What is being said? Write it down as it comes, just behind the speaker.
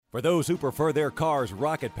For those who prefer their cars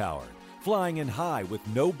rocket-powered, flying in high with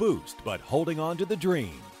no boost but holding on to the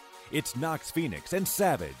dream. It's Knox Phoenix and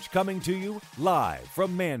Savage coming to you live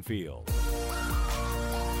from Manfield.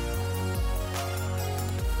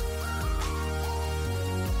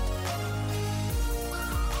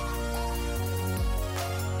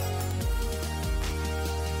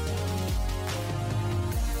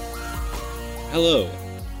 Hello.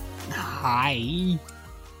 Hi.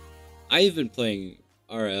 I've been playing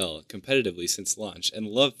RL competitively since launch and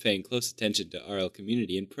love paying close attention to RL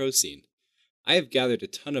community and pro scene. I have gathered a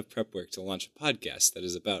ton of prep work to launch a podcast that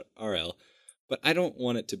is about RL, but I don't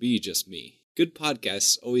want it to be just me. Good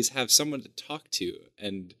podcasts always have someone to talk to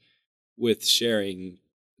and with sharing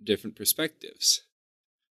different perspectives.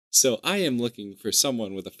 So I am looking for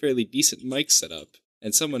someone with a fairly decent mic setup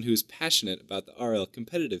and someone who's passionate about the RL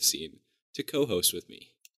competitive scene to co-host with me.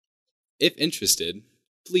 If interested,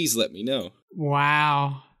 please let me know.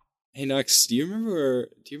 Wow. Hey Knox, do you remember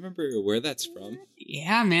where that's from?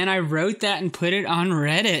 Yeah, man, I wrote that and put it on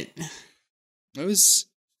Reddit. That was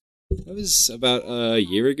about a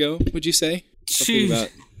year ago, would you say? Something about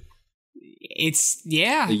it's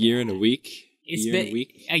yeah. A year and a week. It's been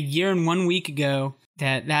a year and 1 week ago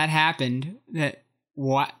that happened.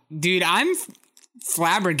 What, dude? I'm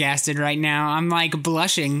flabbergasted right now. I'm like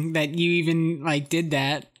blushing that you even like did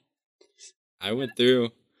that. I went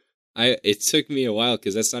through. It took me a while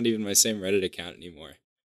because that's not even my same Reddit account anymore.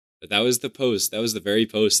 But that was the post. That was the very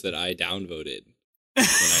post that I downvoted when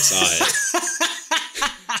I saw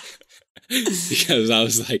it. Because I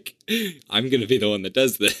was like, I'm gonna be the one that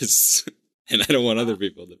does this, and I don't want other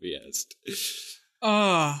people to be asked.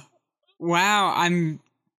 Oh, wow! I'm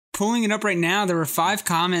pulling it up right now. There were 5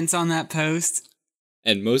 comments on that post.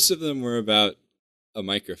 And most of them were about a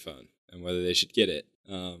microphone and whether they should get it.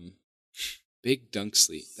 Big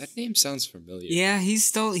Dunksley. That name sounds familiar. Yeah, he's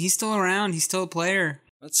still around. He's still a player.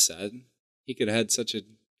 That's sad. He could have had such a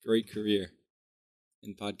great career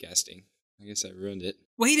in podcasting. I guess I ruined it.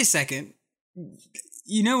 Wait a second.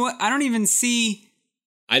 You know what? I don't even see.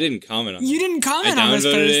 I didn't comment on it. You didn't comment on this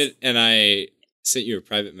post. I downvoted it and I sent you a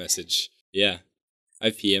private message. Yeah.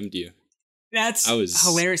 I PM'd you. That's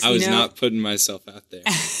hilarious. I was not putting myself out there.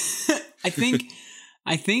 I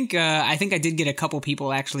think I did get a couple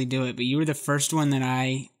people actually do it, but you were the first one that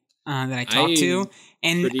I talked to,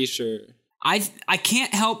 and pretty sure I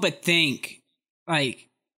can't help but think like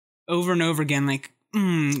over and over again, like,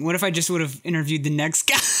 what if I just would have interviewed the next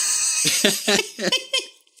guy?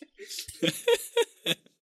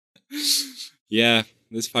 Yeah,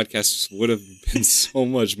 this podcast would have been so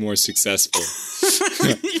much more successful.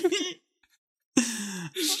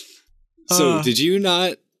 So, did you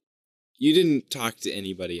not? You didn't talk to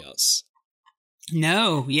anybody else?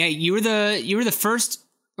 No. Yeah, you were the first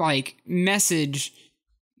like message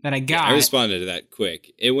that I got. Yeah, I responded to that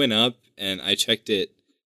quick. It went up, and I checked it.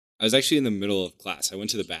 I was actually in the middle of class. I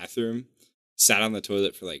went to the bathroom, sat on the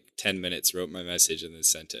toilet for like 10 minutes, wrote my message, and then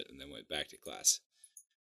sent it, and then went back to class.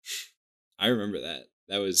 I remember that.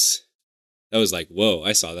 That was like, whoa!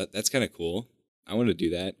 I saw that. That's kind of cool. I want to do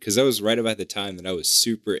that because that was right about the time that I was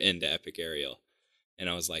super into Epic Aerial. And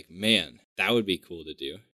I was like, man, that would be cool to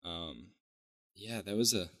do. Yeah,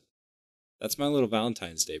 that's my little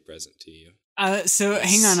Valentine's Day present to you. So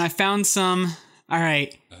hang on, I found some. All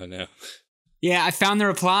right. Oh no. Yeah, I found the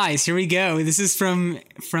replies. Here we go. This is from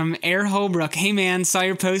Air Holbrook. Hey man, saw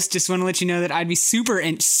your post. Just want to let you know that I'd be super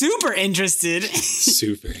interested.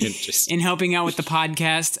 Super interested in helping out with the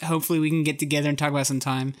podcast. Hopefully we can get together and talk about some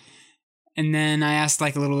time. And then I asked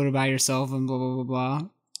like a little bit about yourself and blah blah blah blah.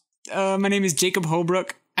 My name is Jacob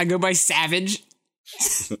Holbrook. I go by Savage.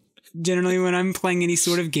 Generally when I'm playing any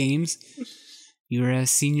sort of games. You were a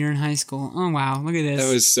senior in high school. Oh, wow. Look at this.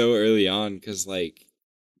 That was so early on because, like,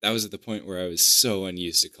 that was at the point where I was so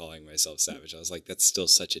unused to calling myself Savage. I was like, that's still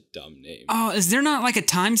such a dumb name. Oh, is there not, like, a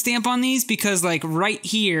timestamp on these? Because, like, right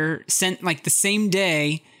here, sent, like, the same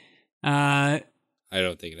day... I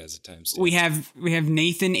don't think it has a timestamp. We have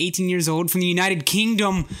Nathan, 18 years old, from the United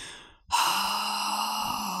Kingdom.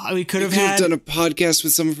 We could have done a podcast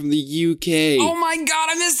with someone from the UK. Oh my god,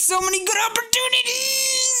 I missed so many good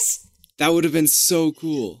opportunities! That would have been so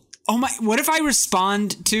cool. Oh my, what if I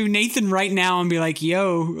respond to Nathan right now and be like,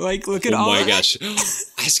 yo, like, look at all. Oh my gosh.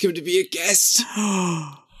 Ask him to be a guest.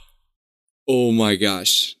 Oh my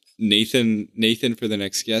gosh. Nathan for the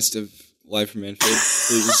next guest of Live from Manfield,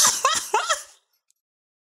 please.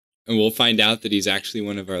 And we'll find out that he's actually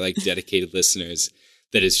one of our, like, dedicated listeners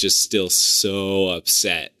that is just still so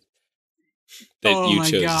upset that you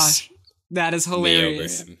chose. Oh my gosh. That is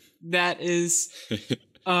hilarious. That is...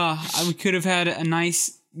 we could have had a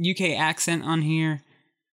nice UK accent on here.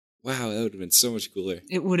 Wow, that would have been so much cooler.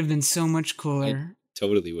 It would have been so much cooler.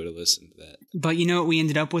 Totally would have listened to that. But you know what we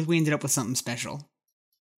ended up with? We ended up with something special.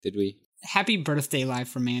 Did we? Happy birthday, Live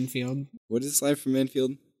from Manfield. What is Live from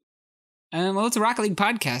Manfield? Well, it's a Rocket League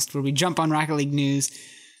podcast where we jump on Rocket League news,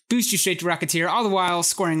 boost you straight to Rocketeer, all the while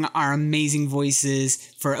scoring our amazing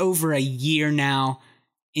voices for over a year now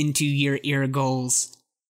into your ear goals.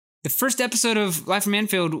 The first episode of Live from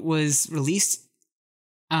Manfield was released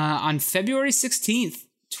on February 16th,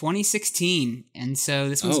 2016. And so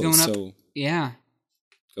this one's going up. Yeah.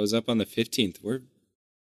 Goes up on the 15th. We're a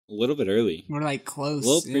little bit early. We're like close. A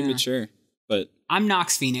little premature. But I'm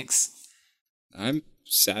Nox Phoenix. I'm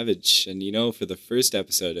Savage. And for the first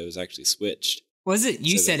episode, it was actually switched. Was it?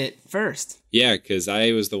 You said it first. Yeah, because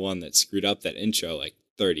I was the one that screwed up that intro like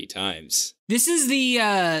 30 times. This is the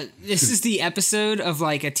episode of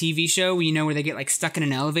like a TV show where they get like stuck in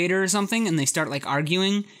an elevator or something and they start like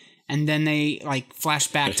arguing and then they like flash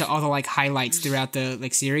back to all the like highlights throughout the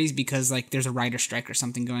like series because like there's a writer strike or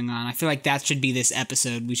something going on. I feel like that should be this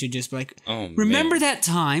episode. We should just be like, remember that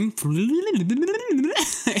time?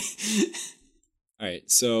 All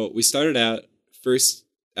right, so we started out, first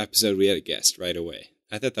episode, we had a guest right away.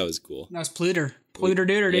 I thought that was cool. That was Pluter. Pluter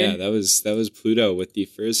Duder, dude. Yeah, that was Pluto with the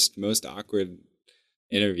first most awkward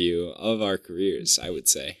interview of our careers, I would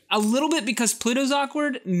say. A little bit because Pluto's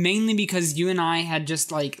awkward, mainly because you and I had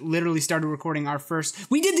just like literally started recording our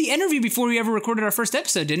first... We did the interview before we ever recorded our first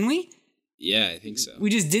episode, didn't we? Yeah, I think so. We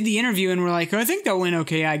just did the interview and we're like, I think that went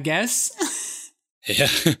okay, I guess. Yeah.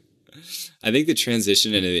 I think the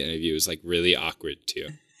transition into the interview was like really awkward too.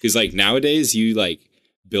 Because like nowadays you like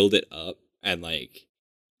build it up and like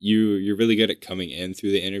you're really good at coming in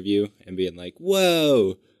through the interview and being like,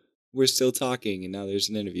 whoa, we're still talking and now there's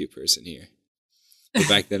an interview person here. But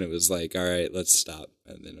back then it was like, all right, let's stop.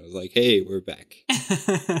 And then it was like, hey, we're back.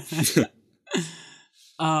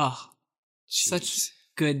 Oh, such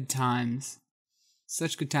good times.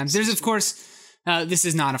 Such good times. There's, of course, this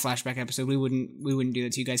is not a flashback episode. We wouldn't do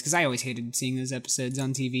that to you guys because I always hated seeing those episodes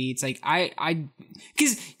on TV. It's like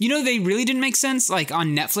because they really didn't make sense like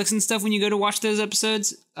on Netflix and stuff when you go to watch those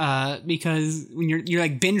episodes. Because when you're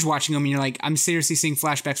like binge watching them and you're like, I'm seriously seeing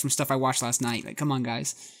flashbacks from stuff I watched last night. Like, come on,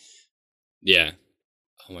 guys. Yeah.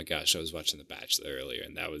 Oh my gosh, I was watching The Bachelor earlier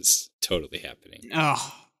and that was totally happening. Oh, terrible.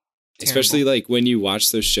 Especially like when you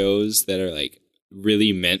watch those shows that are like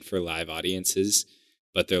really meant for live audiences,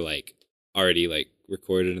 but they're like already like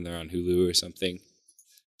recorded and they're on Hulu or something.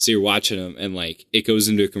 So you're watching them and like it goes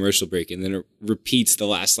into a commercial break and then it repeats the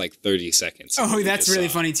last like 30 seconds. Oh, that's really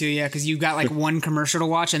funny too. Yeah. Cause you got like one commercial to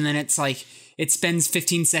watch and then it's like, it spends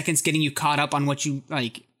 15 seconds getting you caught up on what you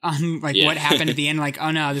like, on like what happened at the end. Like,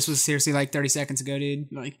 oh no, this was seriously like 30 seconds ago,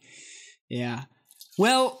 dude. Like, yeah.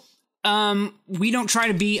 Well, we don't try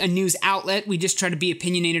to be a news outlet. We just try to be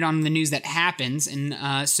opinionated on the news that happens. And,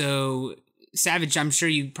 so Savage, I'm sure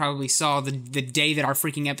you probably saw the day that our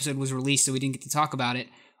freaking episode was released, so we didn't get to talk about it,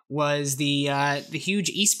 was the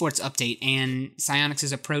huge esports update and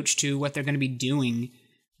Psyonix's approach to what they're going to be doing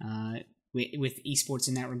with esports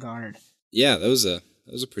in that regard. Yeah, that was a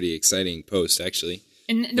pretty exciting post, actually.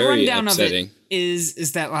 And the Very rundown upsetting. of it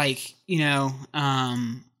is that like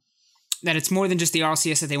that it's more than just the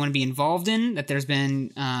RLCS that they want to be involved in. That there's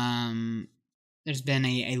been a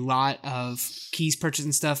lot of keys purchase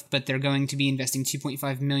and stuff, but they're going to be investing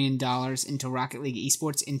 $2.5 million into Rocket League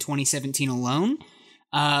esports in 2017 alone,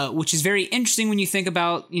 which is very interesting when you think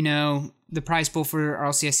about, the prize pool for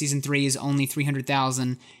RLCS Season 3 is only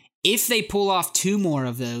 $300,000. If they pull off 2 more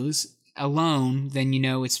of those alone, then,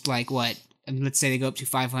 it's like what? Let's say they go up to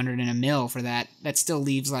 500 and $1 million for that. That still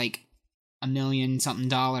leaves like $1 million something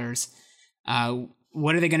dollars.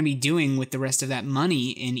 What are they going to be doing with the rest of that money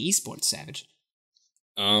in esports, Savage?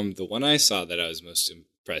 The one I saw that I was most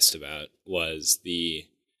impressed about was the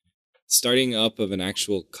starting up of an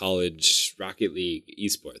actual college Rocket League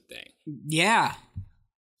esport thing. Yeah.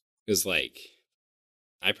 Because like,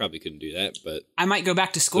 I probably couldn't do that, but I might go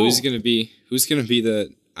back to school. Who's gonna be the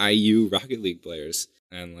IU Rocket League players?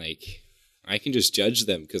 And like, I can just judge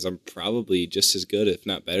them because I'm probably just as good, if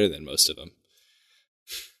not better, than most of them.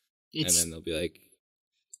 And then they'll be like,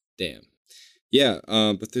 "Damn." Yeah,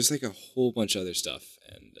 but there's like a whole bunch of other stuff,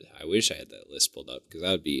 and I wish I had that list pulled up because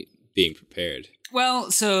I would be being prepared.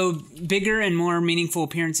 Well, so bigger and more meaningful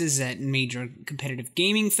appearances at major competitive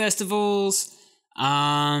gaming festivals,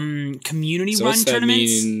 community run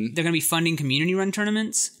tournaments. They're going to be funding community run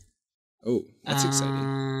tournaments. Oh, that's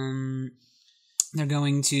exciting. They're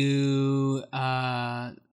going to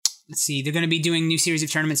let's see. They're going to be doing new series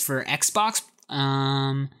of tournaments for Xbox.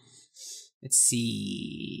 Let's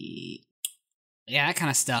see. Yeah, that kind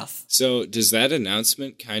of stuff. So does that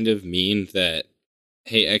announcement kind of mean that,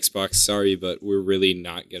 hey, Xbox, sorry, but we're really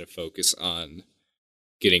not going to focus on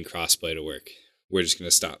getting crossplay to work. We're just going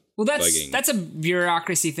to stop bugging. That's a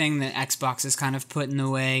bureaucracy thing that Xbox has kind of put in the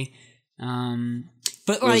way.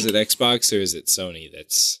 But like, is it Xbox or is it Sony?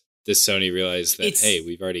 Does Sony realize that, hey,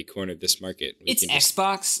 we've already cornered this market? It's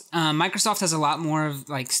Xbox. Microsoft has a lot more of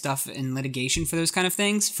like stuff in litigation for those kind of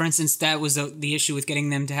things. For instance, that was the issue with getting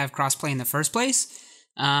them to have crossplay in the first place.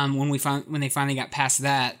 When they finally got past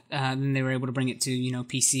that, then they were able to bring it to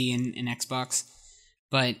PC and Xbox.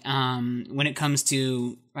 But when it comes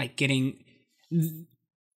to like getting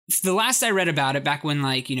the last I read about it, back when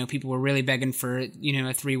like people were really begging for a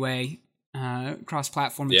 3-way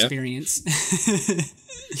cross-platform experience,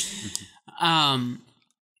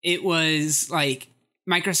 it was like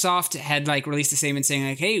Microsoft had like released a statement saying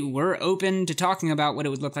like, hey, we're open to talking about what it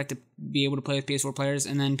would look like to be able to play with PS4 players,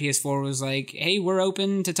 and then PS4 was like, hey, we're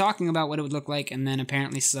open to talking about what it would look like, and then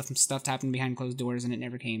apparently stuff happened behind closed doors and it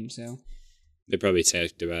never came. So they probably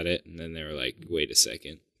talked about it and then they were like, wait a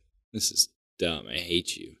second, this is dumb, I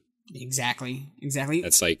hate you. Exactly.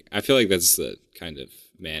 That's like, I feel like that's the kind of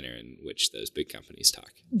manner in which those big companies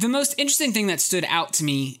talk. The most interesting thing that stood out to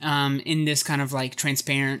me in this kind of like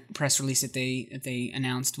transparent press release that they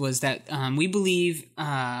announced was that we believe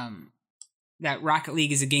that Rocket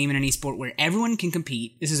League is a game and an esport where everyone can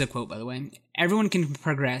compete. This is a quote, by the way. Everyone can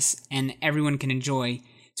progress and everyone can enjoy.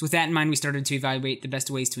 So with that in mind, we started to evaluate the best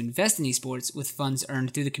ways to invest in esports with funds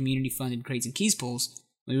earned through the community-funded Crates and Keys pools.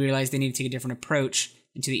 We realized they needed to take a different approach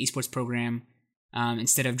into the esports program.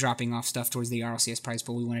 Instead of dropping off stuff towards the RLCS prize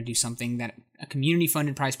pool, we want to do something that a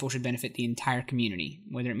community-funded prize pool should benefit the entire community,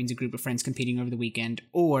 whether it means a group of friends competing over the weekend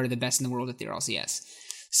or the best in the world at the RLCS.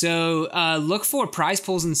 So look for prize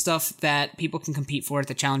pools and stuff that people can compete for at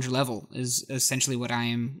the challenger level is essentially what I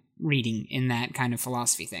am reading in that kind of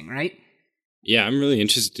philosophy thing, right? Yeah, I'm really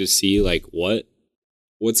interested to see like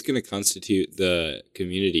what's going to constitute the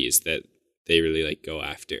communities that they really like go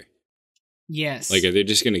after. Yes. Like, are they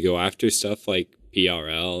just going to go after stuff like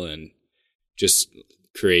PRL and just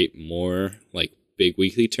create more like big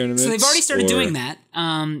weekly tournaments? So they've already started doing that.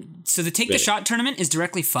 So the Take the Shot tournament is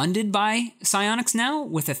directly funded by Psyonix now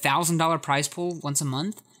with a $1,000 prize pool once a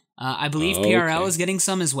month. I believe PRL is getting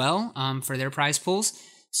some as well for their prize pools.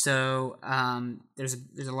 So there's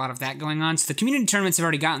a lot of that going on. So the community tournaments have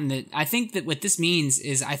already gotten that. I think that what this means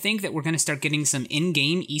is I think that we're going to start getting some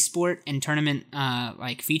in-game esport and tournament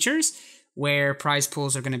like features where prize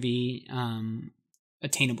pools are going to be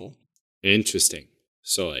attainable. Interesting.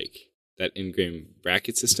 So like that in-game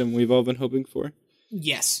bracket system we've all been hoping for?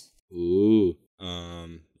 Yes. Ooh.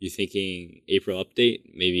 You thinking April update?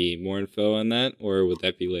 Maybe more info on that? Or would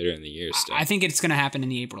that be later in the year still? I think it's going to happen in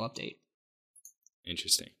the April update.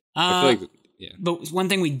 Interesting. I feel like, yeah. But one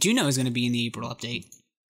thing we do know is going to be in the April update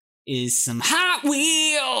is some Hot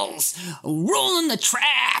Wheels rolling the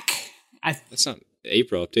track. That's not the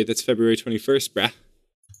April update. That's February 21st, brah.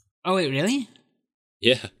 Oh, wait, really?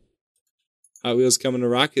 Yeah. Hot Wheels coming to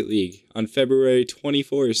Rocket League on February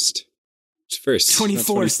 24th. It's first.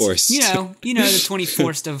 24th. You know the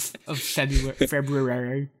 24th of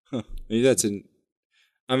February. Huh. Maybe that's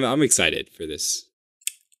I'm excited for this.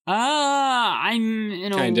 I'm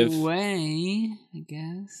in a way, I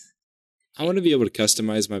guess. I want to be able to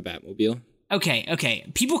customize my Batmobile.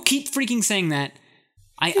 Okay. People keep freaking saying that.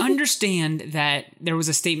 I understand that there was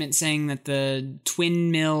a statement saying that the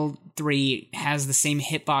Twin Mill 3 has the same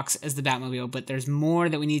hitbox as the Batmobile, but there's more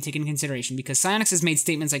that we need to take into consideration because Psyonix has made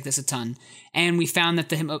statements like this a ton, and we found that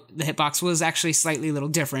the hitbox was actually slightly a little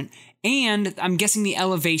different, and I'm guessing the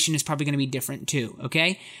elevation is probably going to be different too,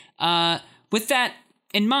 okay? With that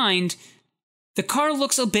in mind, the car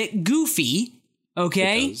looks a bit goofy,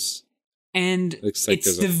 okay? It does. And it's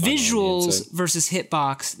the visuals versus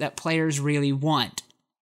hitbox that players really want.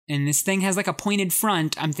 And this thing has like a pointed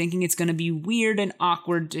front. I'm thinking it's going to be weird and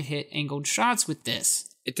awkward to hit angled shots with this.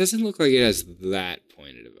 It doesn't look like it has that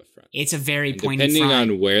pointed of a front. It's a very pointed front.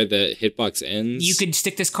 Depending on where the hitbox ends. You could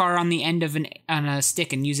stick this car on the end of on a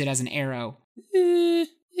stick and use it as an arrow.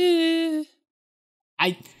 It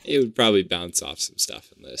would probably bounce off some stuff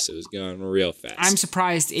unless it was going real fast. I'm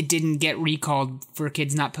surprised it didn't get recalled for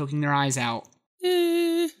kids not poking their eyes out.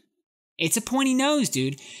 It's a pointy nose,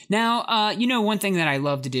 dude. Now, one thing that I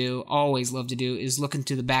always love to do, is look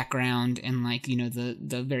into the background and, like,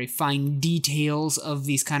 the very fine details of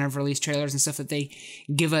these kind of release trailers and stuff that they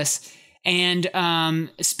give us. And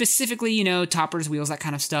specifically, toppers, wheels, that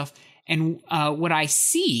kind of stuff. And what I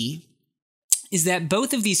see is that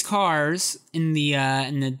both of these cars in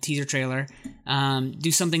the teaser trailer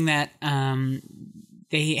do something that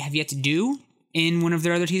they have yet to do in one of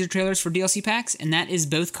their other teaser trailers for DLC packs, and that is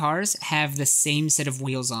both cars have the same set of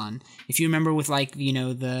wheels on. If you remember with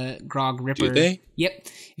the Grog Ripper. Do they? Yep.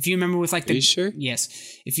 If you remember with Are you sure?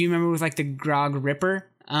 Yes. If you remember with the Grog Ripper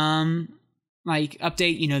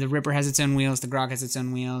update, the Ripper has its own wheels, the Grog has its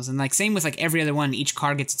own wheels, and same with every other one, each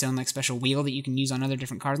car gets its own special wheel that you can use on other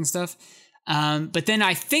different cars and stuff. But then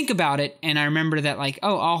I think about it and I remember that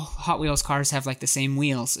all Hot Wheels cars have the same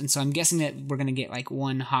wheels, and so I'm guessing that we're gonna get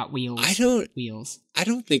one Hot Wheels wheels. I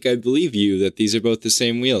don't think I believe you that these are both the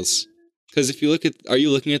same wheels. Because if you are you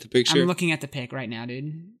looking at the picture? I'm looking at the pic right now,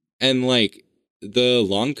 dude. And the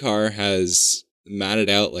long car has matted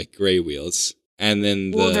out gray wheels, and then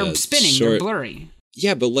they're spinning, they're blurry.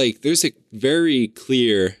 Yeah, but there's a very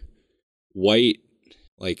clear white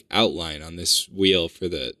outline on this wheel for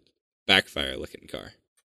the Backfire looking car.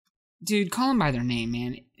 Dude, call them by their name,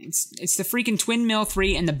 man. It's the freaking Twin Mill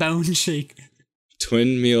 3 and the Bone Shaker.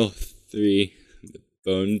 Twin Mill 3, the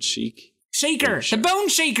Bone Shaker, the Bone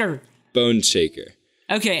Shaker. Bone Shaker.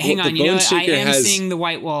 Okay, hang on. I am seeing the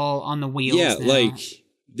white wall on the wheels. Yeah, now.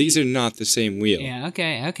 These are not the same wheel. Yeah,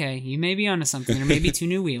 okay. You may be onto something. There may be 2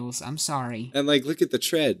 new wheels. I'm sorry. And look at the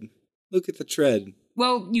tread. Look at the tread.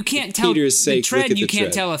 Well, you can't tell Peter's sake, the tread. look at You the can't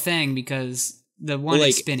tread. tell a thing because the one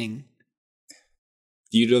is spinning.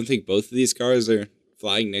 You don't think both of these cars are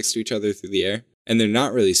flying next to each other through the air? And they're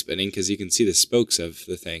not really spinning because you can see the spokes of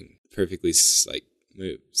the thing perfectly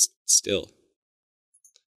move still.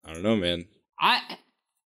 I don't know, man.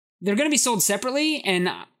 They're going to be sold separately, and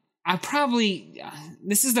I probably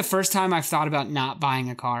this is the first time I've thought about not buying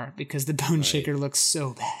a car because the Bone Shaker looks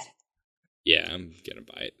so bad. Yeah, I'm gonna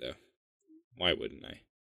buy it though. Why wouldn't I?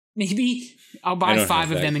 Maybe I'll buy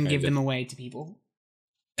 5 of them and give them away to people.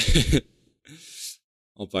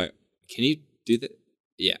 I'll buy. Can you do that?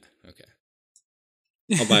 Yeah. Okay.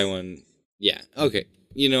 I'll buy one. Yeah. Okay.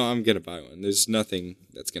 I'm gonna buy one. There's nothing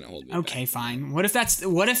that's gonna hold me. Okay, back. fine. What if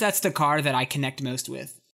that's the car that I connect most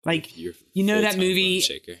with? That movie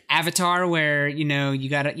Avatar where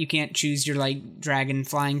you can't choose your dragon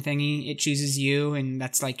flying thingy. It chooses you, and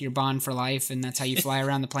that's your bond for life, and that's how you fly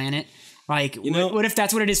around the planet. What if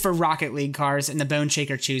that's what it is for Rocket League cars, and the Bone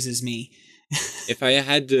Shaker chooses me? If I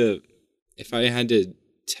had to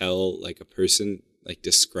tell a person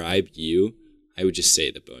describe you, I would just say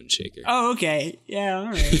the Bone Shaker. Oh, okay. Yeah, all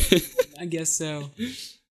right. I guess so.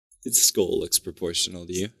 Its skull looks proportional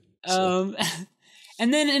to you. So.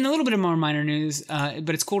 And then in a little bit of more minor news, but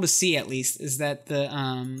it's cool to see at least, is that the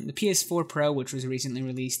PS4 Pro, which was recently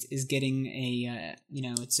released, is getting a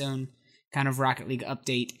its own kind of Rocket League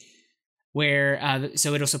update, where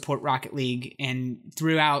so it'll support Rocket League and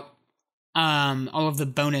throughout all of the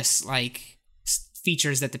bonus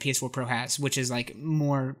features that the PS4 Pro has, which is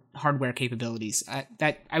more hardware capabilities. I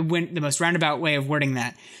went the most roundabout way of wording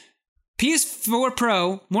that. PS4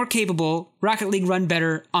 Pro, more capable, Rocket League run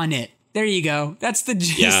better on it. There you go. That's the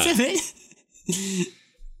gist of it.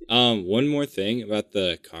 One more thing about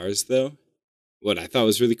the cars, though. What I thought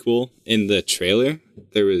was really cool, in the trailer,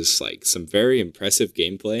 there was some very impressive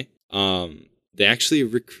gameplay. They actually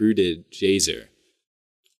recruited Jazer.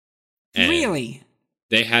 Really?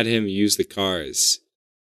 They had him use the cars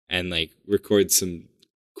and record some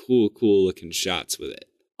cool looking shots with it.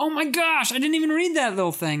 Oh my gosh, I didn't even read that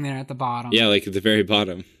little thing there at the bottom. Yeah, at the very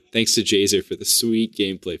bottom. Thanks to Jazer for the sweet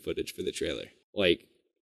gameplay footage for the trailer.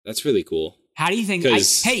 That's really cool. How do you think...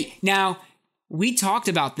 Hey, now, we talked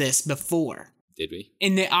about this before. Did we?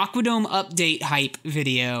 In the Aquadome update hype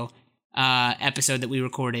video episode that we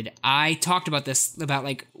recorded, I talked about this, about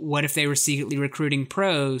what if they were secretly recruiting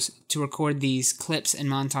pros to record these clips and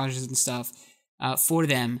montages and stuff for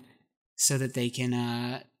them so that they can,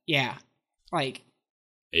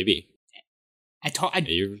 Maybe.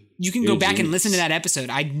 You can go back and listen to that episode.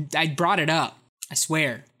 I brought it up. I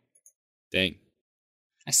swear. Dang.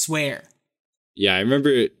 I swear. Yeah, I remember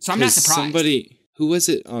it. So I'm not surprised. Somebody, who was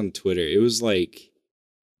it on Twitter? It was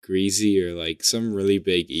Greasy or some really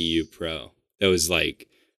big EU pro that was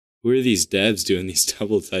who are these devs doing these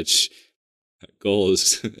double touch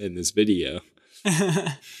goals in this video?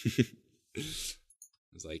 I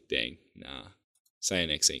was dang, nah.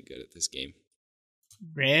 Psyonix ain't good at this game.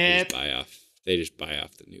 Rip. They just buy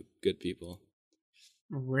off the new good people.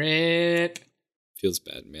 Rip. Feels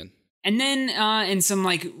bad, man. And then in some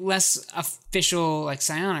less official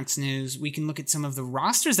Psyonix news, we can look at some of the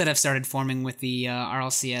rosters that have started forming with the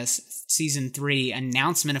RLCS Season 3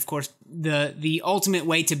 announcement. Of course, the ultimate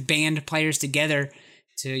way to band players together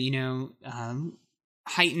to,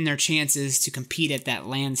 heighten their chances to compete at that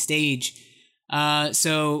LAN stage.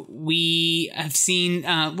 So we have seen,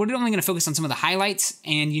 we're only going to focus on some of the highlights.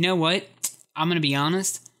 And you know what? I'm going to be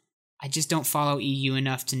honest. I just don't follow EU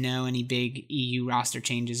enough to know any big EU roster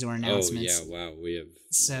changes or announcements. Oh yeah, wow, we have.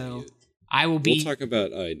 So I will be. We'll talk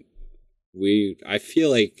about. I feel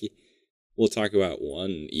like we'll talk about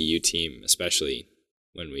one EU team, especially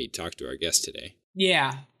when we talk to our guest today.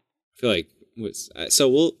 Yeah. I feel like so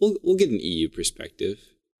we'll get an EU perspective.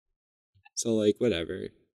 So like whatever,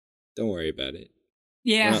 don't worry about it.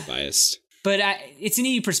 Yeah. We're not biased. But it's an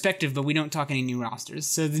EU perspective, but we don't talk any new rosters.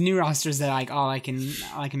 So the new rosters that all I can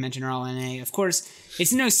mention are all NA. Of course,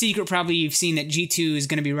 it's no secret probably you've seen that G2 is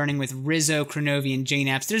going to be running with Rizzo, Cronovi, and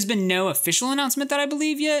JKnaps. There's been no official announcement that I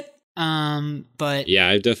believe yet. But yeah,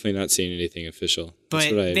 I've definitely not seen anything official. But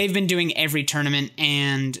they've been doing every tournament,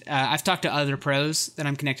 and I've talked to other pros that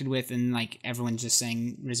I'm connected with, and like everyone's just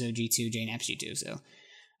saying Rizzo G2, JKnaps G2. So.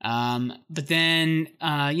 But then,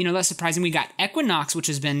 less surprising, we got Equinox, which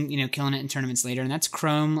has been, killing it in tournaments later, and that's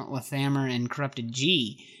Chrome, Lathammer, and Corrupted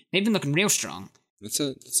G. They've been looking real strong. That's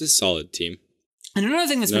a solid team. And another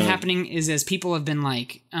thing that's been happening is as people have been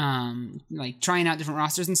like trying out different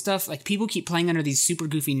rosters and stuff, like people keep playing under these super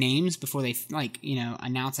goofy names before they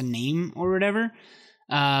announce a name or whatever.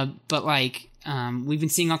 We've been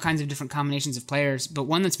seeing all kinds of different combinations of players, but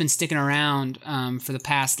one that's been sticking around for the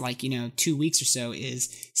past 2 weeks or so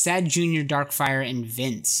is Sad Junior, Darkfire, and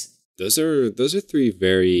Vince. Those are three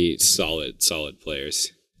very solid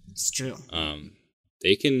players. It's true.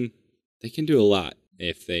 They can do a lot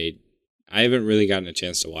if they. I haven't really gotten a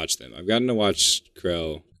chance to watch them. I've gotten to watch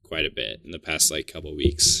Crow quite a bit in the past couple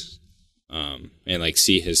weeks, and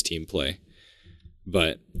see his team play,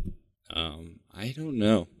 but I don't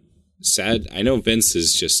know. Sad. I know Vince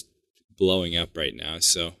is just blowing up right now,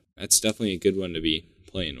 so that's definitely a good one to be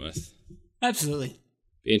playing with. Absolutely.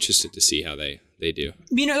 Be interested to see how they do.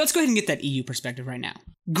 Let's go ahead and get that EU perspective right now.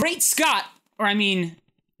 Great Scotsman,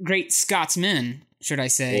 should I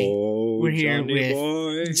say. Oh, we're here Johnny with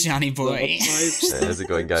Boy. Johnny Boy. Hey, how's it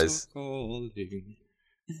going, guys?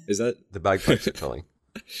 Is that the bagpipes are calling?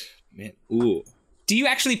 Man, ooh. Do you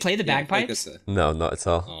actually play the bagpipes? No, not at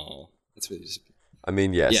all. Oh, that's really just. I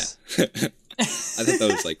mean, yes. Yeah. I thought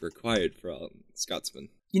that was required for all Scotsmen.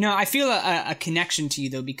 I feel a connection to you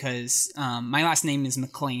though because my last name is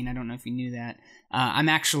McLean. I don't know if you knew that. I'm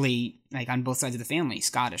actually on both sides of the family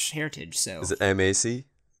Scottish heritage. So is it MAC?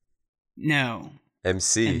 No.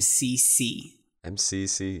 MC. MCC.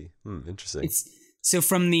 MCC. Interesting. So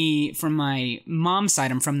from my mom's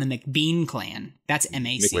side, I'm from the McBean clan. That's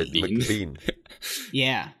MAC. McBean.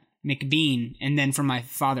 Yeah. McBean, and then from my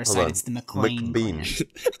father's side, it's the McLean. McBean.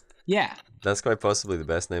 Yeah. That's quite possibly the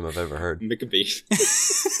best name I've ever heard. McBean.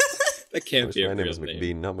 That can't be a real name. My name is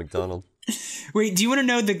McBean, not McDonald. Wait, do you want to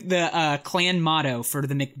know the clan motto for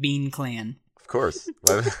the McBean clan? Of course.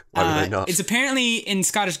 Why would I not? It's apparently in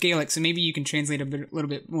Scottish Gaelic, so maybe you can translate a little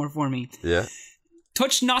bit more for me. Yeah.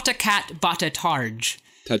 Touch not a cat, but a targe.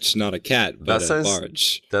 Touch not a cat, but a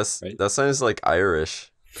barge. That sounds like Irish.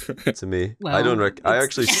 To me, well, I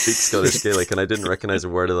actually speak Scottish Gaelic, and I didn't recognize a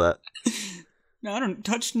word of that. No, I don't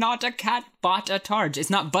touch not a cat, but a targe. It's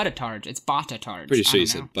not but a targe. It's but a targe. Pretty sure you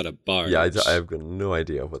said but a barge. Yeah, I have got no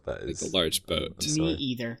idea what that is. Like a large boat. Me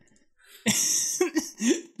either.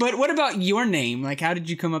 But what about your name? How did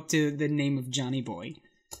you come up to the name of Johnny Boy?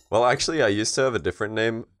 Well, actually, I used to have a different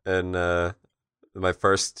name, and my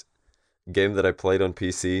first game that I played on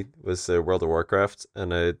PC was World of Warcraft,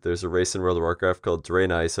 and there's a race in World of Warcraft called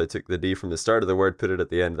Draenei, so I took the D from the start of the word, put it at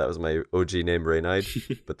the end. That was my OG name,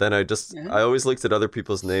 Rayneid. But then I always looked at other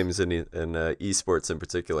people's names in esports in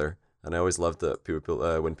particular, and I always loved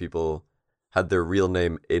that when people had their real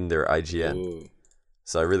name in their IGN. Ooh.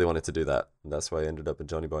 So I really wanted to do that, and that's why I ended up in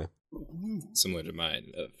Johnny Boy. Similar to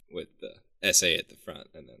mine, with the SA at the front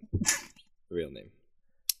and then the real name.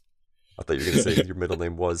 I thought you were going to say your middle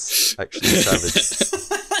name was actually Savage.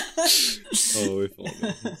 Oh, if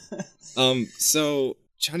only. So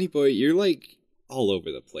Johnny Boy, you're all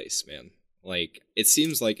over the place, man. It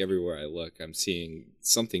seems like everywhere I look, I'm seeing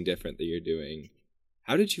something different that you're doing.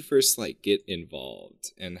 How did you first get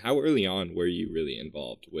involved, and how early on were you really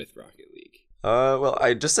involved with Rocket League? Well,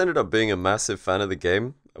 I just ended up being a massive fan of the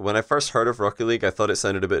game. When I first heard of Rocket League, I thought it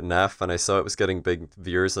sounded a bit naff, and I saw it was getting big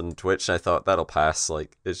viewers on Twitch, and I thought that'll pass.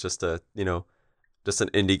 It's just just an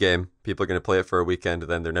indie game. People are going to play it for a weekend, and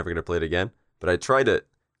then they're never going to play it again. But I tried it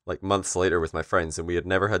months later with my friends, and we had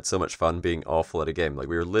never had so much fun being awful at a game. We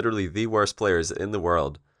were literally the worst players in the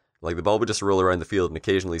world. The ball would just roll around the field, and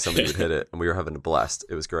occasionally somebody would hit it, and we were having a blast.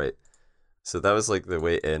 It was great. So that was the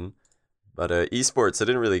way in. But esports, I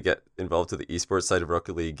didn't really get involved with the esports side of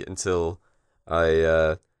Rocket League until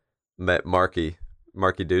I met Marky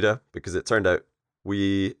Duda, because it turned out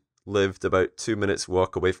we lived about 2 minutes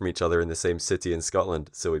walk away from each other in the same city in Scotland,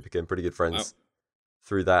 so we became pretty good friends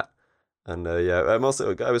through that. And I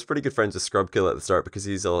was pretty good friends with Scrubkill at the start because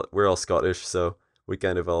we're all Scottish, so we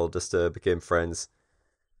kind of all just became friends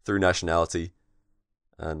through nationality.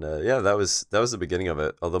 And that was the beginning of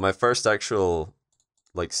it. Although my first actual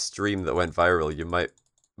like stream that went viral, you might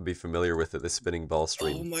be familiar with it, the spinning ball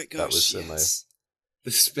stream. Oh my gosh, that was yes.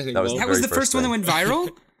 The spinning that was ball. That was the first one that went viral?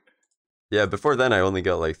 Yeah, before then I only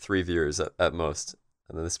got like 3 viewers at most.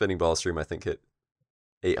 And then the spinning ball stream I think hit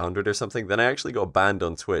 800 or something. Then I actually got banned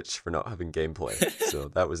on Twitch for not having gameplay. So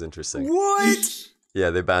that was interesting. What? Yeah,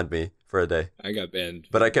 they banned me for a day. I got banned.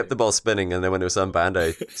 But I kept the ball spinning, and then when it was unbanned,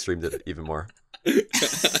 I streamed it even more.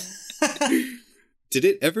 Did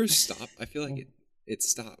it ever stop? I feel like it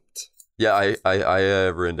stopped. Yeah, I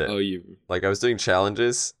ruined it. Oh, you... Like, I was doing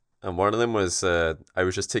challenges, and one of them was I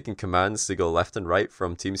was just taking commands to go left and right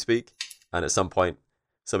from TeamSpeak, and at some point,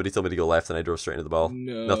 somebody told me to go left, and I drove straight into the ball.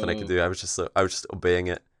 No. Nothing I could do. I was just obeying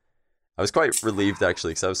it. I was quite relieved,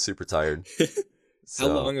 actually, because I was super tired. How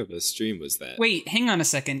long of a stream was that? Wait, hang on a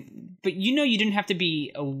second. But you didn't have to be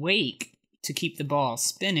awake to keep the ball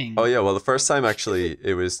spinning. Oh, yeah, well, the first time, actually,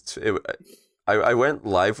 I went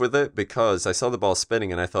live with it because I saw the ball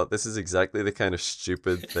spinning, and I thought, this is exactly the kind of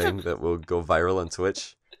stupid thing that will go viral on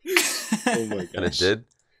Twitch. Oh my gosh. And it did.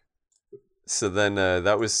 So then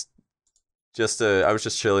that was just I was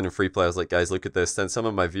just chilling in free play. I was like, guys, look at this. Then some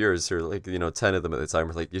of my viewers, who are like 10 of them at the time,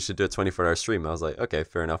 were like, you should do a 24-hour stream. I was like, okay,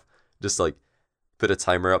 fair enough. Just like put a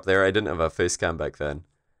timer up there. I didn't have a face cam back then.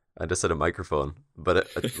 I just had a microphone. But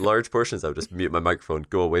at large portions, I would just mute my microphone,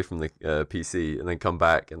 go away from the PC, and then come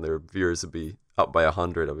back, and their viewers would be up by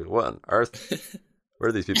 100. I'd be, what on earth? Where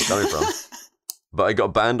are these people coming from? But I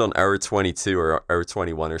got banned on hour 22 or hour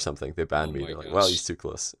 21 or something. They banned me. They're like, well, he's too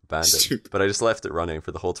close. Banned it. But I just left it running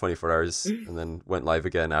for the whole 24 hours and then went live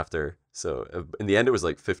again after. So in the end, it was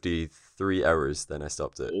like 53 hours. Then I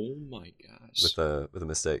stopped it. Oh my gosh. With a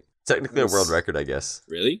mistake. Technically a world record, I guess.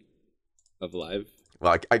 Really? Of live?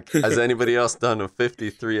 Well, has anybody else done a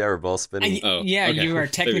 53-hour ball spinning? Yeah, okay. you are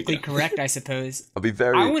technically correct, I suppose. I'll be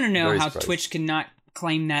very I want to know how surprised. Twitch cannot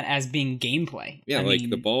claim that as being gameplay. Yeah, I like mean,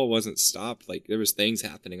 the ball wasn't stopped. Like there was things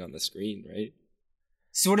happening on the screen, right?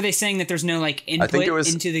 So what are they saying, that there's no like I think input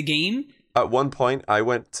into the game? At one point, I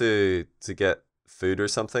went to get food or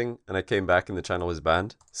something, and I came back and the channel was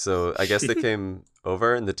banned. So I guess they came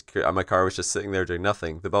over, and my car was just sitting there doing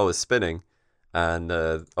nothing. The ball was spinning, and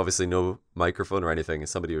obviously no microphone or anything. And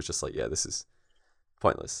somebody was just like, "Yeah, this is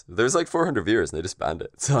pointless." There's like 400 viewers, and they just banned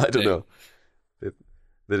it. So I don't know.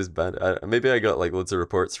 They just banned it. Maybe I got like loads of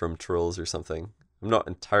reports from trolls or something. I'm not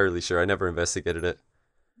entirely sure. I never investigated it.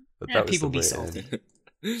 But that was people the be way it salty. ended.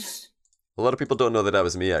 A lot of people don't know that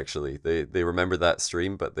was me, actually. They remember that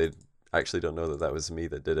stream, but they actually don't know that was me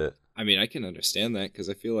that did it. I mean, I can understand that because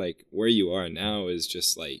I feel like where you are now is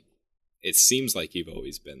just like, it seems like you've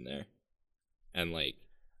always been there. And like...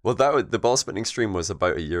 Well, the ball spinning stream was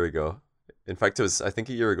about a year ago. In fact, it was, I think,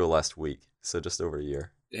 a year ago last week. So just over a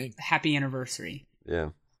year. Dang. Happy anniversary.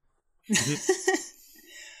 Yeah.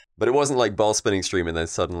 But it wasn't like ball spinning stream and then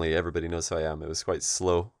suddenly everybody knows who I am. It was quite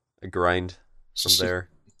slow, a grind from there.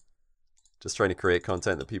 Just trying to create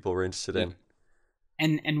content that people were interested in.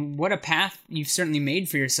 And what a path you've certainly made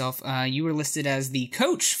for yourself. You were listed as the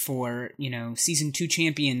coach for, Season 2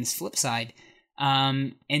 champions Flipside.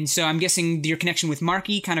 And so I'm guessing your connection with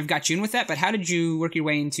Marky kind of got you in with that, but how did you work your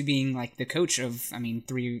way into being like the coach of,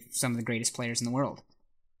 some of the greatest players in the world?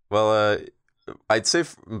 Well, I'd say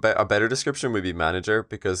a better description would be manager,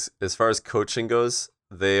 because as far as coaching goes,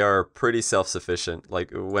 they are pretty self-sufficient.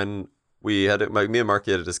 Like when me and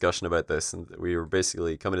Marky had a discussion about this, and we were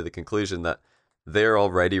basically coming to the conclusion that they're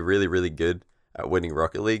already really, really good at winning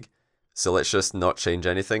Rocket League. So let's just not change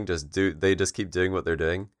anything. They just keep doing what they're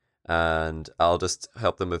doing, and I'll just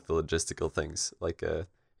help them with the logistical things, like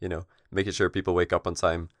making sure people wake up on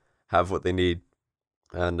time, have what they need,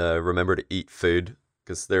 and remember to eat food.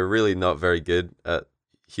 Because they're really not very good at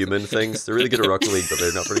human things. They're really good at Rocket League, but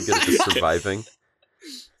they're not very good at just surviving.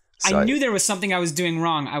 So I knew there was something I was doing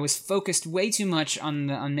wrong. I was focused way too much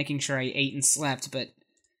on making sure I ate and slept, but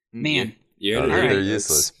man. They're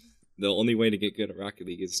useless. The only way to get good at Rocket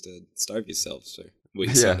League is to starve yourself, so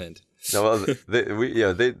wait on end. No, well,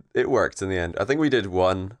 it worked in the end. I think we did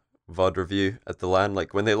one VOD review at the LAN.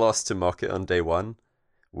 Like when they lost to Mocket on day one,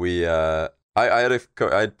 I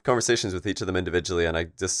had conversations with each of them individually, and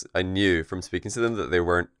I knew from speaking to them that they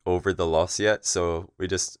weren't over the loss yet. So I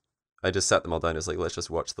just sat them all down. I was like, let's just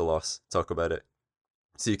watch the loss, talk about it,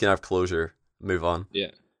 so you can have closure, move on.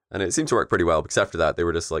 Yeah. And it seemed to work pretty well, because after that they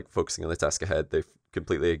were just like focusing on the task ahead. They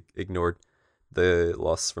completely ignored the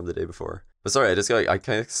loss from the day before. But sorry, I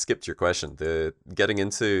kind of skipped your question. The getting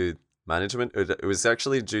into management, it was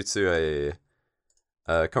actually due to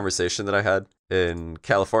a conversation that I had in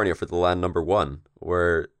California for the LAN #1,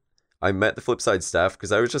 where I met the Flipside staff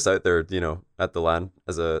because I was just out there, at the LAN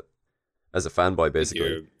as a fanboy, basically.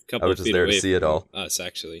 You're a couple I was of just feet there away to see it from all. Us,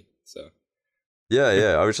 actually. So.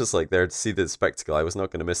 Yeah, I was just like there to see the spectacle. I was not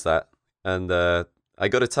going to miss that. And I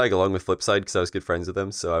got to tag along with Flipside because I was good friends with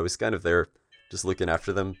them. So I was kind of there just looking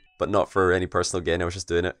after them, but not for any personal gain. I was just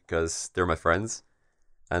doing it because they're my friends.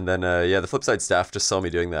 And then, the Flipside staff just saw me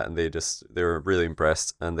doing that, and they were really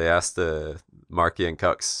impressed. And they asked Marky and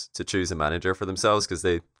Cux to choose a manager for themselves because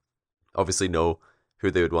they obviously know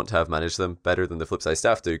who they would want to have manage them better than the Flipside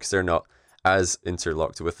staff do because they're not as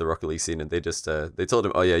interlocked with the Rocket League scene. And they just they told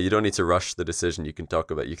him, oh yeah, you don't need to rush the decision. You can talk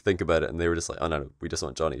about it. You can think about it. And they were just like, oh no, we just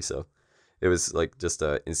want Johnny. So it was like just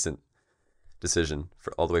a instant decision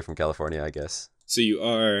for all the way from California, I guess. So you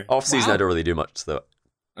are off season. Wow. I don't really do much though.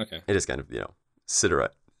 Okay. It is kind of sit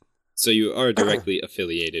around. So you are directly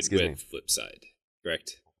affiliated Excuse with Flipside,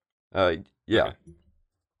 correct? Yeah. Okay.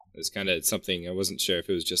 It was kind of something I wasn't sure if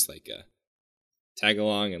it was just like a tag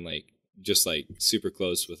along and like just like super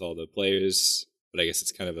close with all the players, but I guess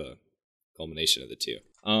it's kind of a culmination of the two.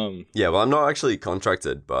 Yeah, well, I'm not actually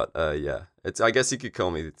contracted, but I guess you could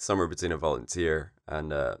call me somewhere between a volunteer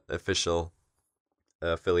and official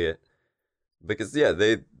affiliate, because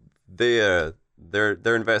they're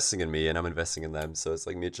investing in me and I'm investing in them, so it's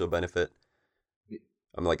like mutual benefit.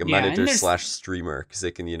 I'm like a manager / streamer because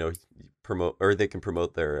they can promote, or they can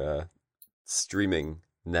promote their streaming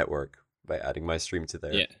network by adding my stream to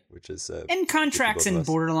there, which is and contracts and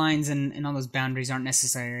borderlines and all those boundaries aren't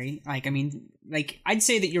necessary. Like, I mean, like I'd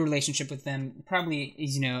say that your relationship with them probably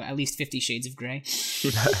is at least 50 Shades of Grey.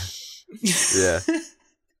 Yeah,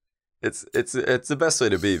 it's the best way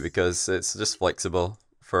to be because it's just flexible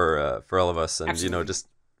for all of us, and Absolutely. just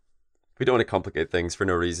we don't want to complicate things for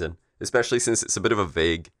no reason, especially since it's a bit of a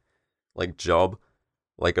vague like job.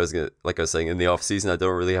 Like I was saying, in the off season, I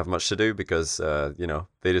don't really have much to do because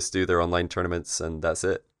they just do their online tournaments and that's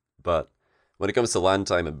it. But when it comes to LAN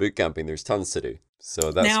time and boot camping, there's tons to do.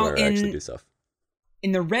 So that's where I actually do stuff.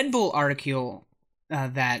 In the Red Bull article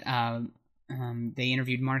that they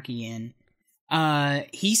interviewed Marky in,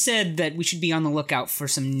 he said that we should be on the lookout for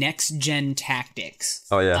some next gen tactics.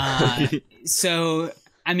 Oh yeah. So,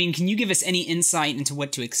 I mean, can you give us any insight into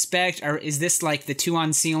what to expect? Or is this like the 2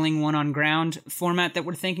 on ceiling, 1 on ground format that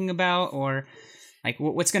we're thinking about? Or like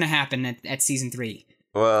what's going to happen at season 3?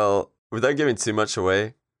 Well, without giving too much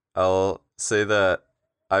away, I'll say that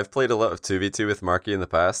I've played a lot of 2v2 with Marky in the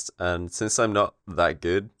past. And since I'm not that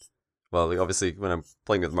good, well, obviously when I'm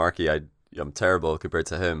playing with Marky, I'm terrible compared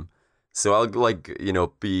to him. So I'll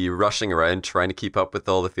be rushing around trying to keep up with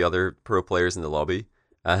all of the other pro players in the lobby.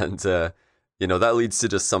 And, that leads to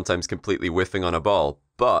just sometimes completely whiffing on a ball.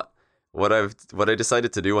 But what I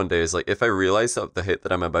decided to do one day is, like, if I realize that the hit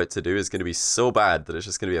that I'm about to do is going to be so bad that it's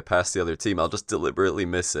just going to be a pass to the other team, I'll just deliberately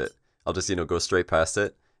miss it. I'll just, go straight past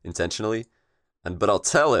it intentionally. But I'll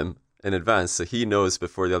tell him in advance so he knows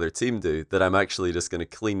before the other team do that I'm actually just going to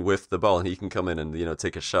clean whiff the ball and he can come in and,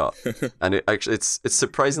 take a shot. And it's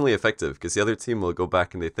surprisingly effective because the other team will go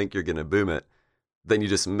back and they think you're going to boom it. Then you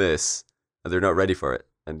just miss and they're not ready for it.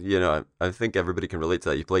 And, I think everybody can relate to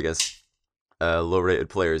that. You play against low-rated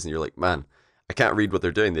players and you're like, man, I can't read what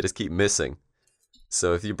they're doing. They just keep missing.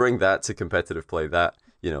 So if you bring that to competitive play, that,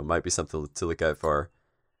 might be something to look out for.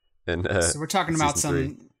 And, so we're talking about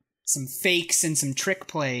some fakes and some trick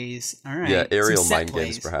plays. All right. Yeah, aerial mind plays.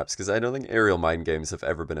 games, perhaps, because I don't think aerial mind games have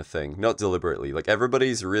ever been a thing. Not deliberately. Like,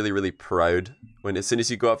 everybody's really, really proud when as soon as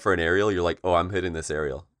you go up for an aerial, you're like, oh, I'm hitting this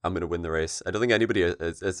aerial. I'm going to win the race. I don't think anybody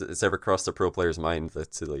has ever crossed a pro player's mind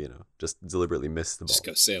to, just deliberately miss the ball. Just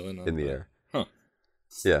go sailing on in the air. Huh.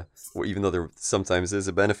 Yeah. Well, even though there sometimes is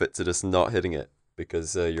a benefit to just not hitting it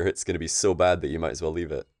because your hit's going to be so bad that you might as well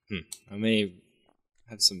leave it. I may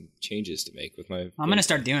have some changes to make with my... I'm going to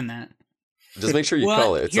start doing that. Just make sure you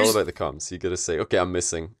call it. It's all about the comms. You got to say, okay, I'm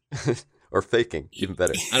missing. Or faking, even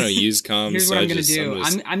better. I don't use comms. Here's what I'm going to do.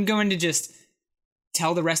 I'm going to just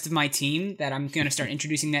tell the rest of my team that I'm going to start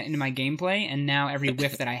introducing that into my gameplay, and now every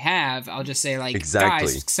whiff that I have, I'll just say, like,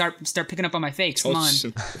 exactly. Guys, start picking up on my fakes. Come on.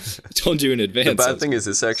 Told you in advance. The bad thing is,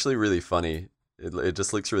 it's actually really funny. It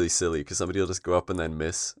just looks really silly because somebody will just go up and then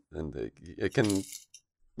miss, and it can,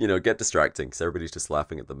 get distracting because everybody's just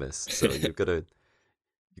laughing at the miss. So you've got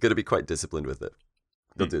to be quite disciplined with it.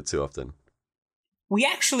 Don't do it too often. We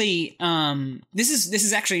actually, this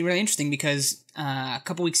is actually really interesting because a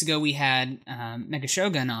couple weeks ago we had Mega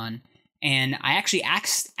Shogun on, and I actually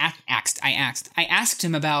asked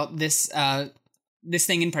him about this this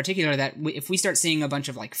thing in particular that if we start seeing a bunch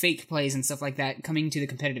of like fake plays and stuff like that coming to the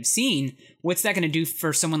competitive scene, what's that going to do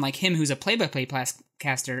for someone like him who's a play-by-play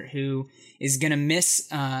caster who is going to miss,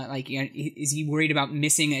 is he worried about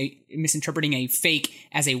misinterpreting a fake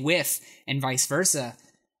as a whiff and vice versa?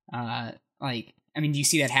 Do you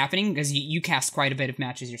see that happening? Because you cast quite a bit of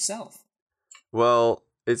matches yourself. Well,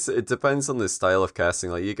 it depends on the style of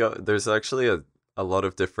casting. There's actually a lot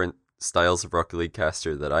of different styles of Rocket League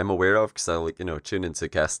caster that I'm aware of, because I tune into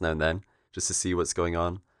cast now and then just to see what's going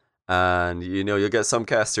on. And you'll get some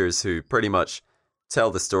casters who pretty much tell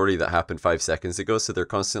the story that happened 5 seconds ago, so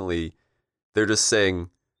they're just saying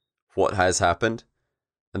what has happened.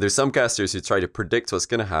 And there's some casters who try to predict what's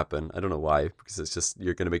going to happen. I don't know why, because it's just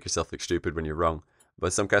you're going to make yourself look stupid when you're wrong.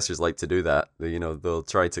 But some casters like to do that. They'll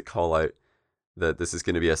try to call out that this is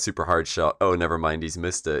going to be a super hard shot. Oh, never mind, he's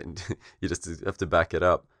missed it. And you just have to back it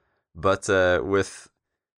up. But I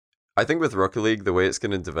think with Rocket League, the way it's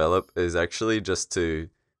going to develop is actually just to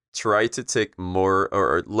try to take more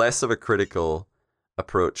or less of a critical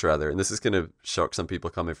approach, rather. And this is going to shock some people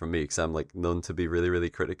coming from me, because I'm known to be really, really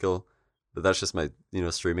critical. But that's just my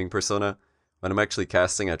streaming persona. When I'm actually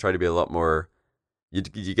casting, I try to be a lot more. You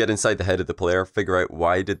get inside the head of the player, figure out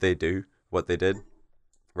why did they do what they did,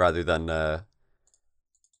 rather than.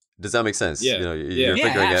 Does that make sense? Yeah. You're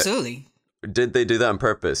figuring out, absolutely. Did they do that on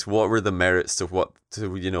purpose? What were the merits to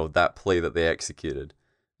that play that they executed?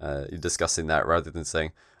 You're discussing that rather than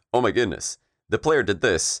saying, "Oh my goodness, the player did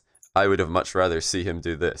this. I would have much rather see him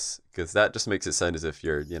do this," because that just makes it sound as if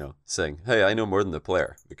you're, saying, "Hey, I know more than the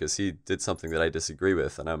player because he did something that I disagree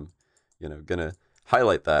with, and I'm, gonna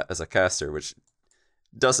highlight that as a caster," which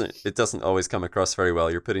doesn't always come across very well.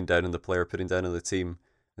 You're putting down on the player, putting down on the team,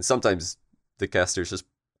 and sometimes the caster's just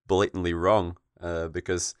blatantly wrong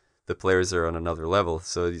because the players are on another level.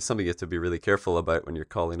 So it's something you have to be really careful about when you're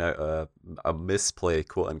calling out a misplay,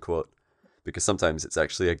 quote unquote, because sometimes it's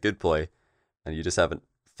actually a good play and you just haven't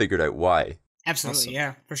figured out why. Absolutely. Awesome.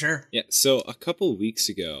 Yeah, for sure. Yeah. So a couple weeks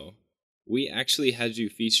ago, we actually had you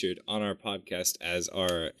featured on our podcast as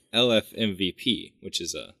our LF MVP, which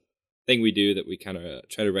is a thing we do that we kind of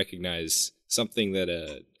try to recognize something that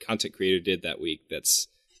a content creator did that week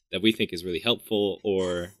that we think is really helpful,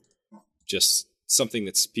 or just something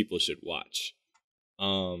that people should watch.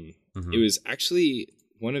 It was actually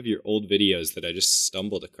one of your old videos that I just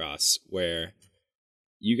stumbled across, where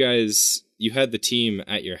you had the team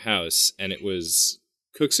at your house, and it was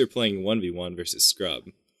Cookser playing 1v1 versus Scrub,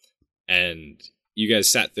 and you guys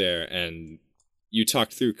sat there and you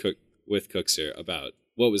talked through with Cookser about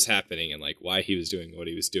what was happening and why he was doing what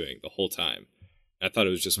he was doing the whole time. And I thought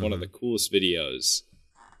it was just one of the coolest videos,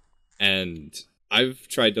 and I've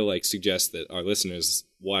tried to suggest that our listeners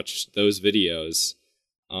watch those videos.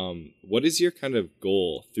 What is your kind of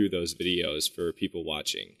goal through those videos for people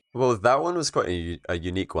watching? Well, that one was quite a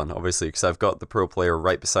unique one, obviously, because I've got the pro player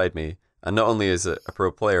right beside me. And not only is it a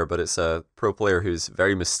pro player, but it's a pro player who's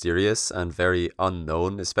very mysterious and very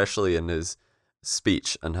unknown, especially in his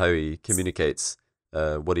speech and how he communicates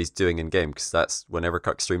what he's doing in game. Because that's whenever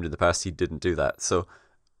Cuck streamed in the past, he didn't do that. So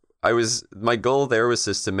my goal there was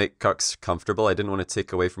just to make Cucks comfortable. I didn't want to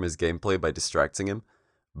take away from his gameplay by distracting him,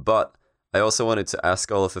 but I also wanted to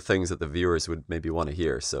ask all of the things that the viewers would maybe want to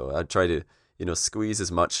hear. So I'd try to, squeeze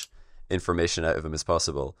as much information out of him as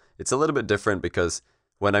possible. It's a little bit different because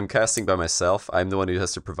when I'm casting by myself, I'm the one who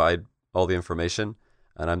has to provide all the information,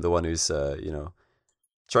 and I'm the one who's,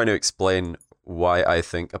 trying to explain why I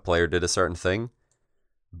think a player did a certain thing.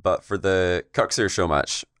 But for the Cuckser show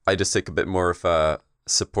match, I just take a bit more of a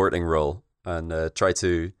supporting role and try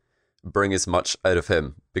to bring as much out of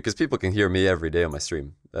him, because people can hear me every day on my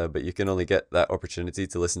stream, but you can only get that opportunity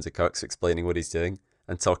to listen to Cucks explaining what he's doing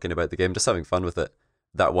and talking about the game, just having fun with it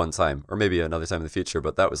that one time, or maybe another time in the future,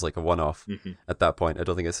 but that was a one-off at that point. I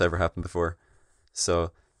don't think it's ever happened before.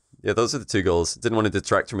 So yeah, those are the two goals. Didn't want to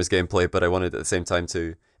detract from his gameplay, but I wanted at the same time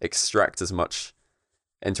to extract as much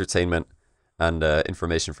entertainment and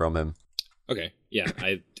information from him. Okay, yeah,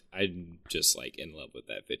 I'm just in love with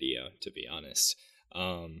that video, to be honest.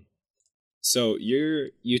 So your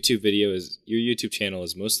YouTube channel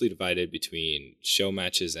is mostly divided between show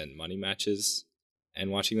matches and money matches, and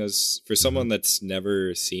watching those, for someone that's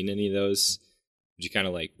never seen any of those, would you kind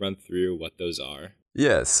of run through what those are?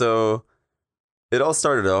 Yeah, so it all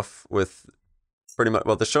started off with pretty much,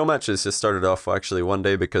 the show matches just started off actually one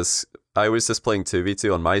day because I was just playing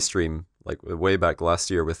 2v2 on my stream, way back last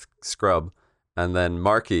year with Scrub, and then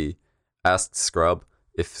Marky asked Scrub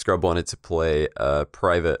if Scrub wanted to play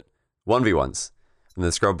private 1v1s. And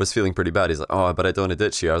then Scrub was feeling pretty bad. He's like, "Oh, but I don't want to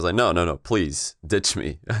ditch you." I was like, no, please, ditch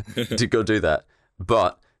me. Go do that.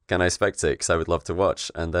 But can I spectate? Because I would love to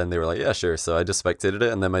watch. And then they were like, yeah, sure. So I just spectated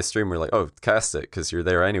it. And then my stream were like, oh, cast it because you're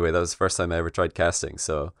there anyway. That was the first time I ever tried casting.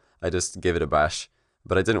 So I just gave it a bash.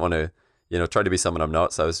 But I didn't want to, try to be someone I'm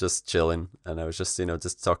not. So I was just chilling and I was just,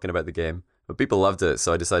 just talking about the game. But people loved it.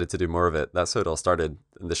 So I decided to do more of it. That's how it all started.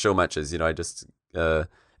 In the show matches, I just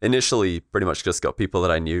initially pretty much just got people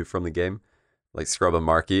that I knew from the game, like Scrub and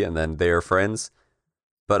Marky, and then they are friends.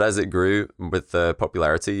 But as it grew with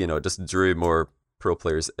popularity, it just drew more pro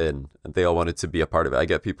players in, and they all wanted to be a part of it. I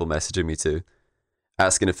get people messaging me too,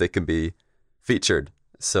 asking if they can be featured.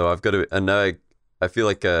 So I've got to, and now I feel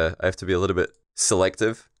like I have to be a little bit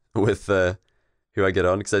selective with who I get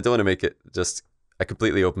on, because I don't want to make it just a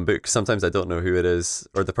completely open book. Sometimes I don't know who it is,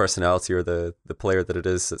 or the personality, or the player that it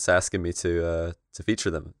is that's asking me to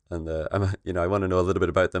feature them, and I want to know a little bit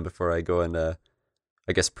about them before I go and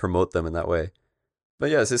I guess promote them in that way.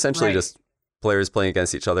 But yeah, it's essentially just players playing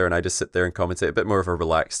against each other, and I just sit there and commentate, a bit more of a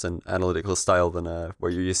relaxed and analytical style than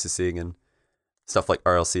what you're used to seeing in stuff like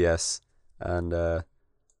RLCS and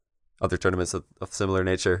other tournaments of similar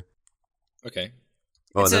nature. Okay.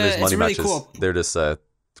 Oh, and then there's money really matches. Cool. They're just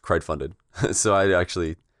crowdfunded. So I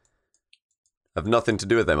actually have nothing to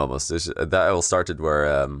do with them almost. That all started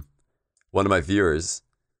where one of my viewers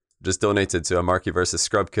just donated to a Marky versus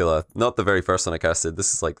Scrubkilla. Not the very first one I casted.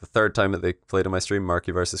 This is like the third time that they played on my stream,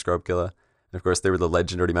 Marky versus Scrubkilla. And of course, they were the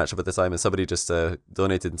legendary matchup at the time. And somebody just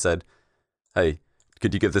donated and said, hey,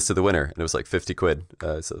 could you give this to the winner? And it was like 50 quid.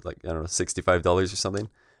 So like, I don't know, $65 or something.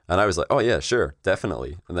 And I was like, oh yeah, sure,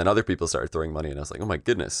 definitely. And then other people started throwing money and I was like, oh my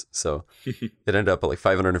goodness. So it ended up at like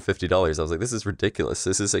 $550. I was like, this is ridiculous.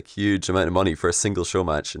 This is a huge amount of money for a single show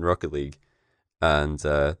match in Rocket League. And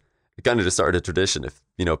it kind of just started a tradition. If,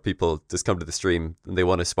 people just come to the stream and they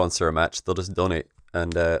want to sponsor a match, they'll just donate.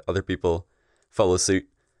 And other people follow suit.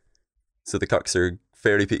 So the Cuxer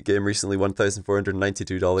Fairy Peak game recently,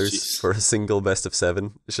 $1,492 for a single best of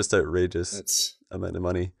 7. It's just outrageous amount of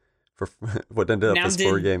money for what ended up as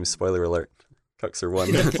 4 games. Spoiler alert. Cuxer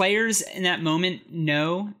won. Did the players in that moment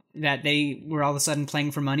know that they were all of a sudden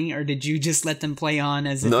playing for money, or did you just let them play on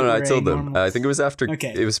as if No, I told them. Normal... I think it was after.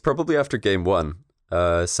 Okay. It was probably after game 1.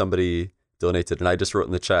 Somebody donated, and I just wrote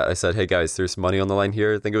in the chat. I said, "Hey guys, there's money on the line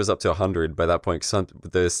here." I think it was up to 100 by that point.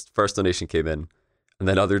 This first donation came in, and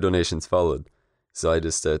then other donations followed. So I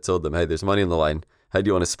just told them, "Hey, there's money on the line. How do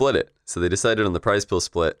you want to split it?" So they decided on the prize pool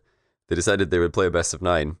split. They decided they would play a best of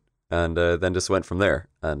 9, and then just went from there.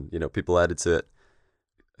 And people added to it.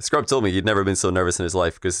 Scrub told me he'd never been so nervous in his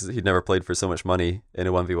life because he'd never played for so much money in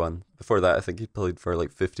a 1v1. Before that, I think he played for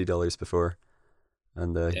like $50 before,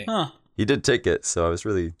 and he did take it. So I was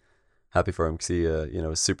really happy for him because he,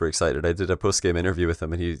 was super excited. I did a post-game interview with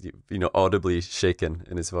him, and he, audibly shaken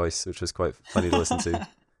in his voice, which was quite funny to listen to.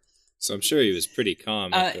 So I'm sure he was pretty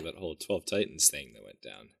calm after that whole 12 Titans thing that went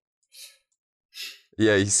down.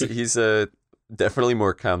 Yeah, he's definitely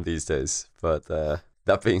more calm these days. But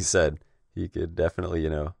that being said, he could definitely,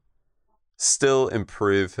 still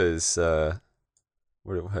improve his, how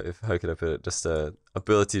could I put it, just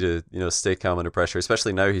ability to, stay calm under pressure,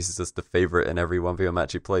 especially now he's just the favorite in every 1v1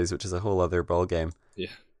 match he plays, which is a whole other ball game. Yeah.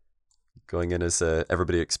 Going in as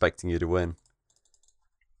everybody expecting you to win.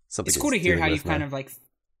 It's cool to hear how you've kind of like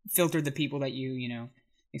filtered the people that you,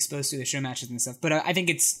 exposed to the show matches and stuff. But I think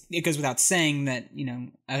it goes without saying that,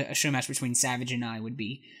 a show match between Savage and I would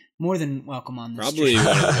be more than welcome on this Probably stream.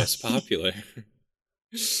 One of the most popular.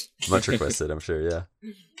 Much requested, I'm sure, yeah.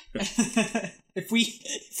 If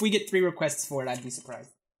we get 3 requests for it, I'd be surprised.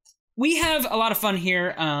 We have a lot of fun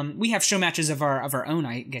here. We have show matches of our own,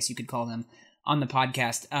 I guess you could call them, on the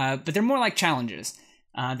podcast. But they're more like challenges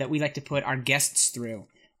that we like to put our guests through.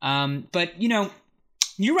 But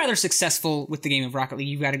you're rather successful with the game of Rocket League.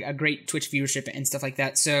 You've got a great Twitch viewership and stuff like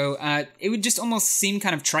that. So it would just almost seem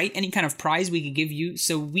kind of trite, any kind of prize we could give you.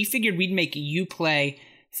 So we figured we'd make you play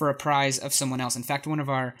for a prize of someone else. In fact, one of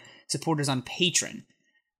our supporters on Patreon.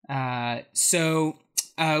 So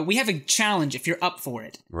we have a challenge, if you're up for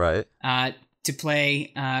it. Right. To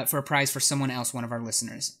play for a prize for someone else, one of our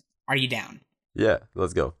listeners. Are you down? Yeah,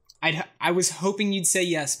 let's go. I was hoping you'd say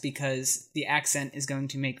yes, because the accent is going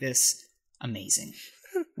to make this amazing.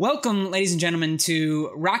 Welcome, ladies and gentlemen,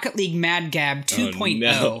 to Rocket League Mad Gab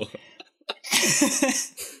 2.0.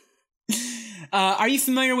 Are you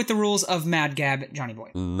familiar with the rules of Mad Gab, Johnny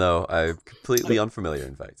Boy? No, I'm completely unfamiliar,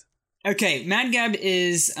 in fact. Okay, Mad Gab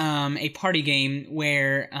is a party game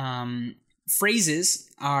where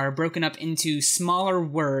phrases are broken up into smaller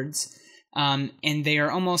words, and they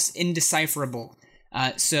are almost indecipherable.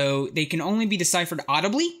 So they can only be deciphered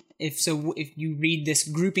audibly. If you read this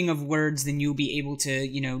grouping of words, then you'll be able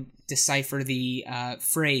to, decipher the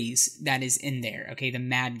phrase that is in there, okay, the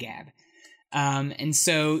Mad Gab. And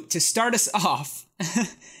so to start us off,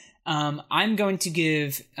 I'm going to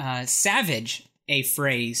give Savage a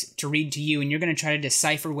phrase to read to you, and you're going to try to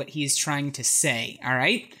decipher what he is trying to say, all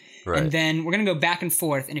right? Right. And then we're going to go back and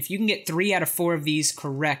forth, and if you can get 3 out of 4 of these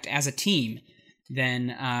correct as a team,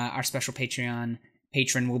 then our special Patreon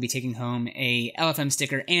patron will be taking home a LFM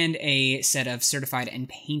sticker and a set of certified and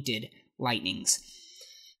painted lightnings.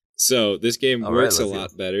 So this game All right, works a let's go.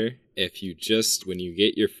 lot better if you just, when you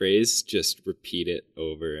get your phrase, just repeat it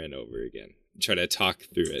over and over again. Try to talk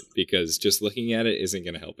through it, because just looking at it isn't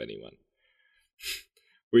going to help anyone.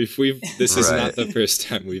 This is Right. not the first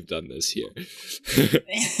time we've done this here.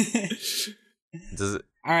 Does it?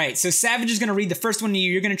 All right, so Savage is going to read the first one to you.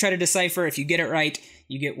 You're going to try to decipher. If you get it right,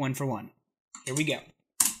 you get 1 for 1. Here we go.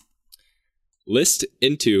 List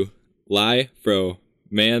into lie fro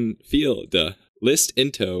man field. List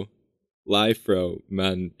into lie fro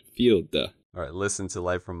man field. All right, listen to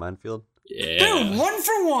Live from Manfield. Yeah. Boom! 1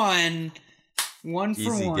 for 1. 1 for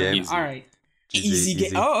Easy 1. game. Easy. All right. Easy, Easy game.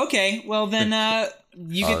 easy. Oh, okay. Well, then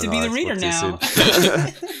you get Oh, to no, be the I reader spoke now.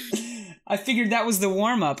 too soon. I figured that was the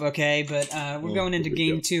warm-up, okay? But we're Oh, going into here we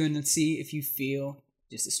game go. 2, and let's see if you feel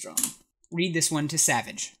just as strong. Read this one to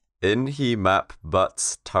Savage. In he map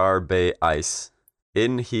butts tar bay ice.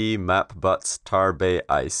 In he map butts tar bay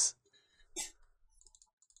ice.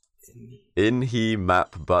 In he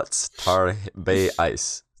map butts tar bay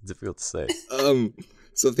ice. Difficult to say.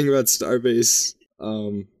 Something about Starbase.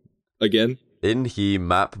 Again. In he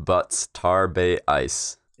map butts tar bay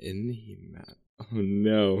ice. In the map. Oh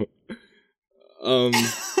no.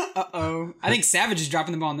 Uh-oh. I think Savage is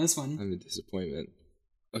dropping the ball on this one. I'm a disappointment.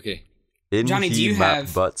 Okay. In Johnny, he do you map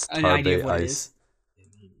have butts an tar idea bay of what it ice. is?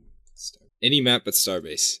 Any map but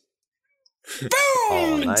Starbase. Boom!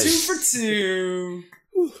 Oh, nice. 2 for 2.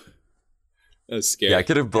 That was scary. Yeah, I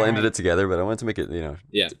could have blended Alright. it together, but I wanted to make it,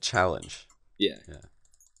 Yeah. a challenge. Yeah. Yeah.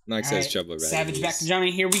 Nox All has right, trouble writing Savage back to these.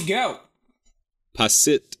 Johnny. Here we go.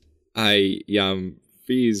 Passit I am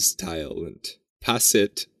freestylent.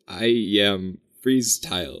 Passit I am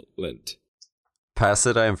freestylent. Pass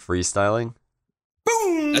it, I am freestyling.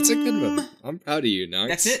 Boom! That's a good one. I'm proud of you, Nox.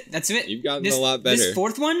 That's it. That's it. You've gotten a lot better. This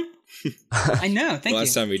 4th one? I know. Thank you.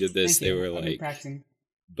 Last time we did this, Thank they you. were I've been like, practicing.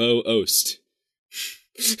 Bo Oast.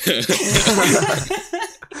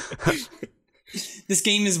 This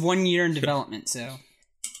game is 1 year in development, so.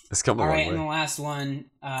 It's come a All long right, and the way. last one.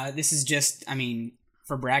 This is just,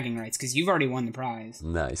 for bragging rights, because you've already won the prize.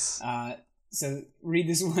 Nice. So read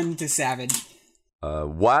this one to Savage.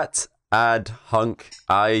 What ad hunk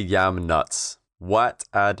I am nuts. What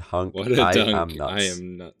ad hunk What a I am dunk. nuts. I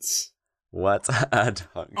am nuts. What ad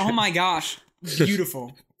hunk. Oh my gosh.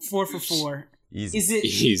 Beautiful. 4 for 4. Easy. Is it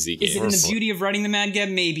Easy game. is it in the beauty of writing the Mad Gab?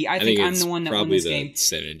 Maybe. I think I'm it's the one that won probably this the game.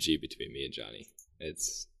 synergy between me and Johnny.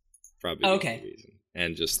 It's probably Okay. the reason.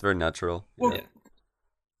 And just It's very natural. Well, yeah.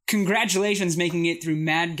 Congratulations making it through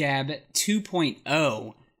Mad Gab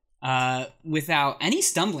 2.0 without any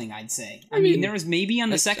stumbling, I'd say. I mean, there was maybe on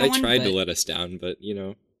the second one. I tried but to let us down, but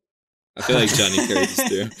I feel like Johnny carried us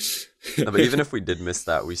through. No, but even if we did miss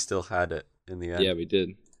that, we still had it in the end. Yeah, we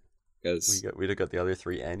did. Because We'd have got the other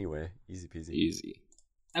 3 anyway. Easy peasy. easy.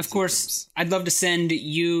 Of course, I'd love to send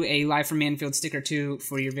you a Live from Manfield sticker too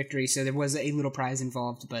for your victory. So there was a little prize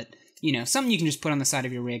involved, but something you can just put on the side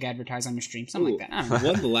of your rig, advertise on your stream, something like that. I don't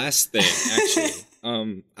know. One last thing, actually.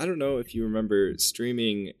 I don't know if you remember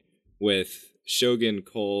streaming with Shogun,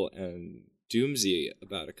 Cole, and Doomsy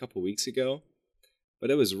about a couple weeks ago, but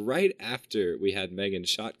it was right after we had Megan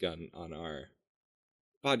Shotgun on our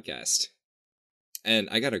podcast. And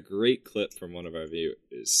I got a great clip from one of our viewers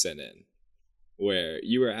sent in where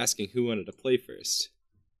you were asking who wanted to play first.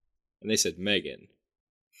 And they said Megan.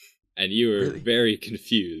 And you were Really? very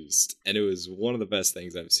confused. And it was one of the best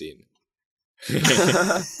things I've seen.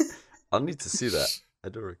 I'll need to see that. I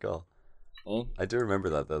don't recall. Well, I do remember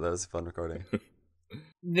that though. That was a fun recording.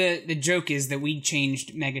 The joke is that we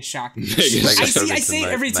changed Mega Shock. Mega I Shock. say it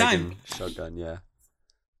every time. Megan Shotgun, yeah.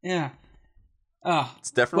 Yeah. Oh, It's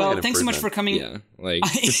definitely well, an thanks so much for improvement. coming. yeah. Like,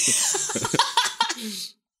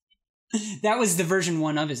 That was the version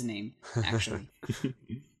 1 of his name, actually.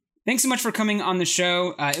 Thanks so much for coming on the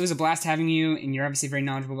show. It was a blast having you, and you're obviously very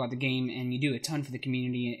knowledgeable about the game, and you do a ton for the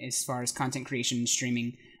community as far as content creation and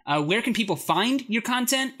streaming. Where can people find your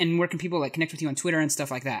content, and where can people connect with you on Twitter and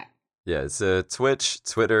stuff like that? Yeah, it's Twitch,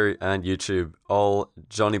 Twitter, and YouTube, all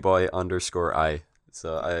JohnnyBoy_I.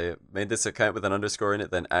 So I made this account with an underscore in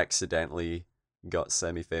it, then accidentally got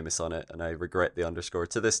semi-famous on it, and I regret the underscore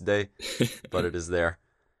to this day, but it is there.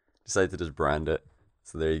 Decided to just brand it.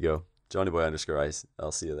 So there you go. JohnnyBoy_Ice.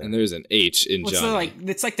 I'll see you there. And there's an H in What's Johnny.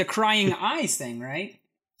 it's like the crying eyes thing, right?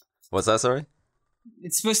 What's that, sorry?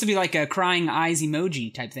 It's supposed to be like a crying eyes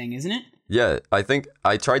emoji type thing, isn't it? Yeah, I think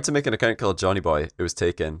I tried to make an account called Johnny Boy. It was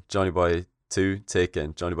taken. Johnny Boy 2,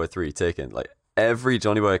 taken. Johnny Boy 3, taken. Like, every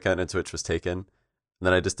Johnny Boy account on Twitch was taken. And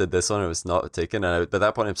then I just did this one, it was not taken. And by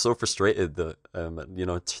that point, I'm so frustrated that,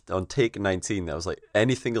 on take 19, I was like,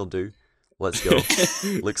 anything will do. Let's go.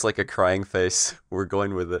 Looks like a crying face. We're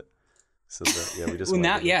going with it. So, we just well,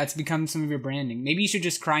 now, it's become some of your branding. Maybe you should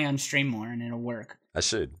just cry on stream more and it'll work. I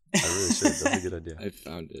should. I really should. That's a good idea. I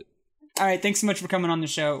found it. All right, thanks so much for coming on the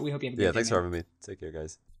show. We hope you have a good day. Yeah, thanks for having me. Take care,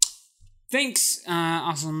 guys. Thanks,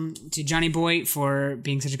 awesome to Johnny Boy for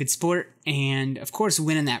being such a good sport and, of course,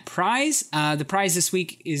 winning that prize. The prize this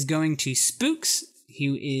week is going to Spooks,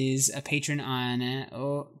 who is a patron on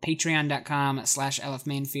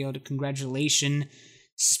patreon.com/LFManfield. Congratulations,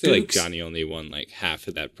 Spooks. I feel like Johnny only won like half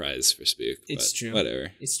of that prize for Spook. It's true.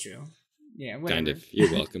 Whatever. It's true. Yeah, whatever. Kind of.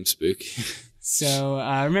 You're welcome, Spook. So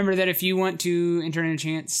remember that if you want to enter in a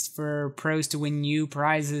chance for pros to win you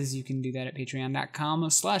prizes, you can do that at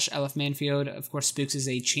patreon.com/LFManfield. Of course, Spooks is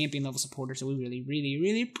a champion level supporter, so we really, really,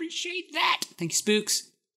 really appreciate that. Thank you,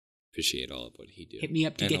 Spooks. Appreciate all of what he did. Hit me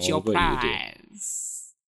up to and get all your of what you do.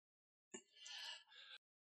 prize.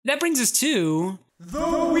 That brings us to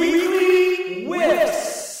The Weekly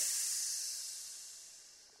Whiffs!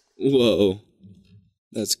 Whoa.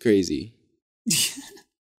 That's crazy.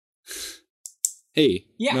 Hey,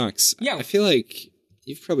 Yeah. Knox. Yo. I feel like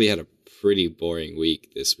you've probably had a pretty boring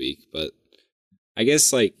week this week, but I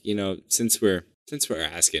guess since we're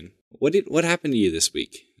asking, what happened to you this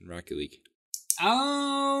week in Rocket League?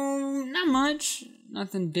 Oh, not much.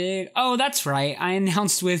 Nothing big. Oh, that's right. I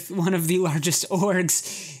announced with one of the largest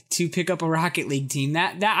orgs to pick up a Rocket League team.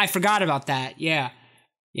 That I forgot about that. Yeah.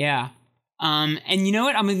 And you know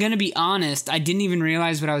what? I'm going to be honest. I didn't even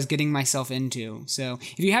realize what I was getting myself into. So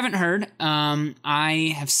if you haven't heard,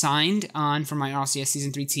 I have signed on for my RLCS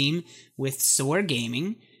Season 3 team with Soar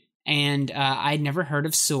Gaming. And I'd never heard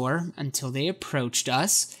of Soar until they approached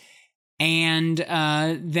us. And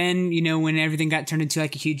then, when everything got turned into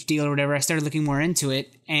like a huge deal or whatever, I started looking more into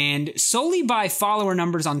it. And solely by follower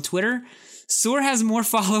numbers on Twitter, Soar has more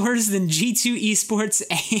followers than G2 Esports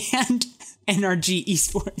and NRG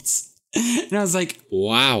Esports. And I was like,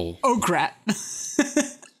 wow. Oh, crap.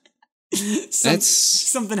 That's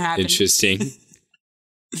something happened. Interesting.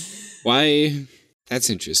 Why? That's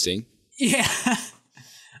interesting. Yeah.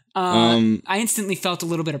 I instantly felt a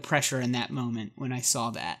little bit of pressure in that moment when I saw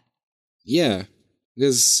that. Yeah.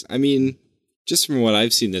 Because, just from what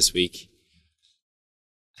I've seen this week,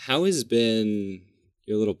 how has been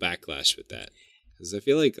your little backlash with that? Because I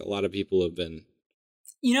feel like a lot of people have been...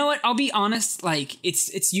 You know what? I'll be honest. Like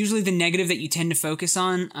it's usually the negative that you tend to focus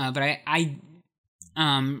on. But I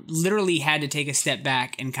literally had to take a step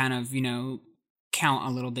back and kind of count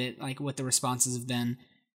a little bit like what the responses have been.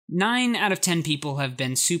 9 out of 10 people have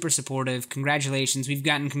been super supportive. Congratulations! We've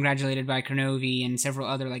gotten congratulated by Kronovi and several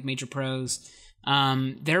other like major pros.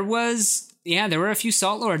 There were a few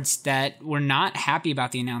Salt Lords that were not happy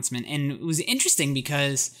about the announcement, and it was interesting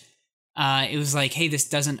because. It was like, hey, this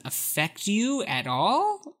doesn't affect you at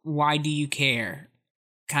all? Why do you care?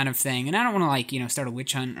 Kind of thing. And I don't want to start a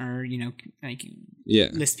witch hunt or,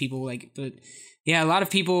 list people but yeah, a lot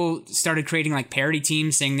of people started creating like parody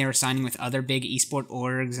teams saying they were signing with other big esport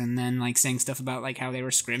orgs and then like saying stuff about like how they were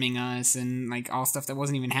scrimming us and like all stuff that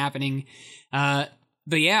wasn't even happening. But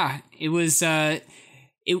yeah, it was,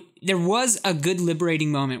 there was a good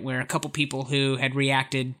liberating moment where a couple people who had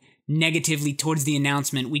reacted negatively towards the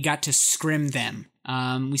announcement, we got to scrim them.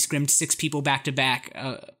 We scrimmed 6 people back to back.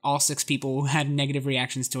 All 6 people had negative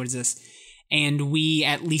reactions towards us. And we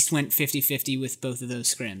at least went 50-50 with both of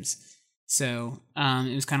those scrims. So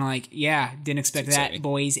it was kind of like, yeah, didn't expect that,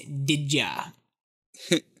 boys. Did ya?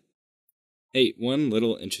 Hey, one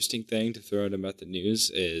little interesting thing to throw in about the news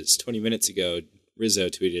is 20 minutes ago, Rizzo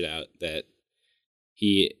tweeted out that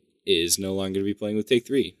he is no longer going to be playing with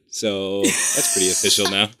Take-3. So that's pretty official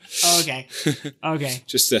now. Okay.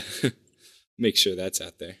 Just to make sure that's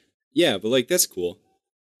out there. Yeah, but that's cool.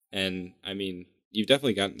 And you've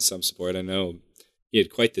definitely gotten some support. I know you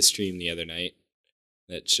had quite the stream the other night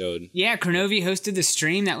that showed. Yeah, Kronovi hosted the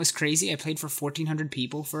stream. That was crazy. I played for 1,400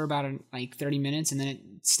 people for about 30 minutes, and then it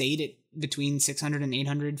stayed at between 600 and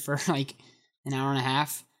 800 for an hour and a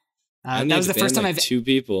half. That was the first time I've 2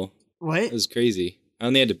 people. What? That was crazy. I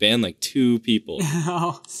only had to ban 2 people.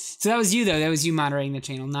 Oh, so that was you though. That was you moderating the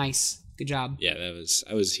channel. Nice, good job. Yeah,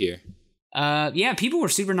 I was here. Yeah, people were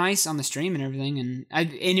super nice on the stream and everything, and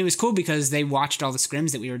it was cool because they watched all the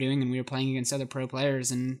scrims that we were doing, and we were playing against other pro players,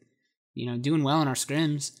 and doing well in our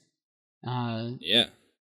scrims. Yeah.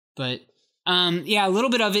 But a little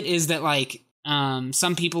bit of it is that like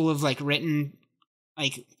some people have like written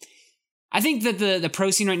like I think that the pro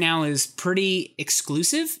scene right now is pretty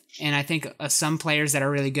exclusive, and I think some players that are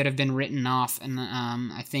really good have been written off, and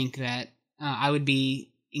I think that I would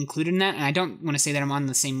be included in that. And I don't want to say that I'm on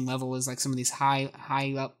the same level as like some of these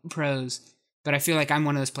high up pros, but I feel like I'm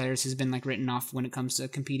one of those players who's been like written off when it comes to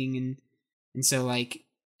competing, and so like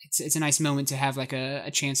it's a nice moment to have like a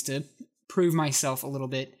chance to prove myself a little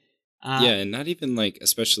bit. Yeah, and not even like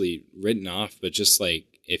especially written off, but just like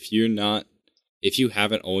if you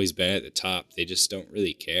haven't always been at the top, they just don't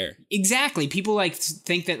really care. Exactly. People like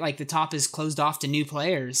think that like the top is closed off to new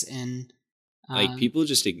players, and like people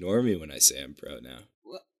just ignore me when I say I'm pro now.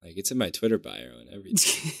 Like it's in my Twitter bio and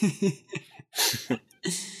everything.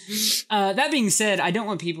 That being said, I don't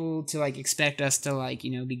want people to like expect us to like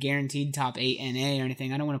be guaranteed top 8 NA or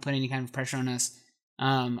anything. I don't want to put any kind of pressure on us.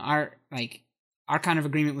 Our kind of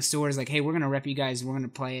agreement with SOAR is like, hey, we're gonna rep you guys. We're gonna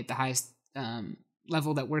play at the highest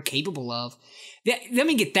level that we're capable of. Let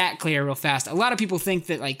me get that clear real fast. A lot of people think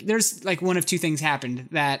that like there's like one of two things happened,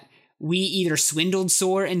 that we either swindled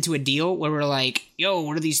SOAR into a deal where we're like, yo,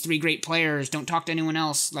 what are these 3 great players? Don't talk to anyone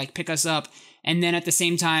else. Like pick us up. And then at the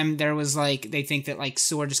same time, there was like, they think that like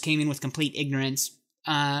SOAR just came in with complete ignorance.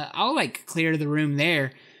 I'll like clear the room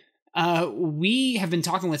there. We have been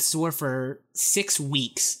talking with SOAR for 6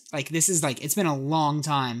 weeks. Like this is like, it's been a long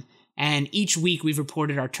time. And each week we've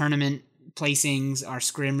reported our tournament placings, our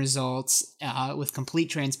scrim results, with complete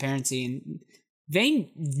transparency, and they've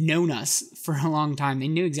known us for a long time. They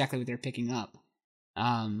knew exactly what they're picking up,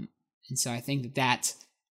 and so I think that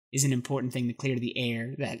is an important thing to clear the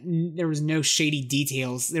air. That there was no shady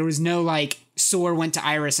details. There was no like SOAR went to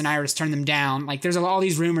Iris and Iris turned them down. Like there's all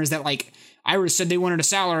these rumors that like Iris said they wanted a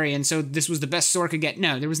salary, and so this was the best SOAR could get.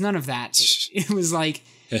 No, there was none of that. It was like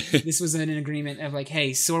this was an agreement of like,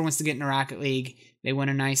 hey, SOAR wants to get in a Rocket League. They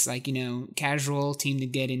want a nice, like, casual team to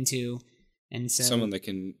get into. And so someone that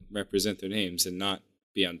can represent their names and not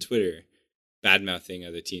be on Twitter bad-mouthing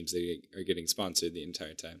other teams that are getting sponsored the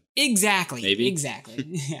entire time. Exactly. Maybe? Exactly.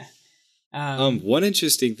 Yeah. One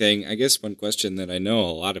interesting thing, I guess one question that I know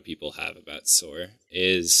a lot of people have about SOAR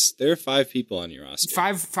is there are 5 people on your roster.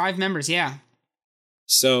 Five members, yeah.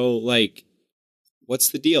 So, like, what's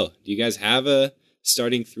the deal? Do you guys have a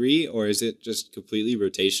starting 3, or is it just completely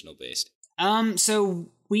rotational based? So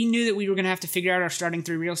we knew that we were going to have to figure out our starting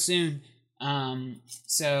 3 real soon. It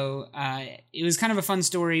was kind of a fun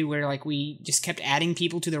story where like we just kept adding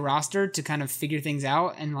people to the roster to kind of figure things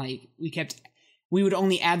out. And like we would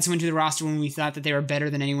only add someone to the roster when we thought that they were better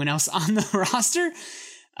than anyone else on the roster.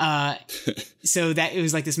 So that it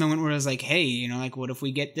was like this moment where I was like, hey, like what if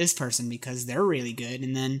we get this person because they're really good?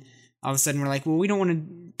 And then all of a sudden we're like, well, we don't want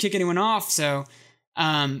to kick anyone off. So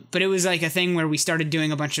but it was like a thing where we started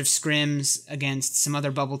doing a bunch of scrims against some other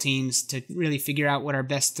bubble teams to really figure out what our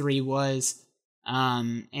best 3 was,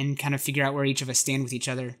 and kind of figure out where each of us stand with each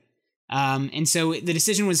other. And so the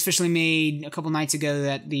decision was officially made a couple nights ago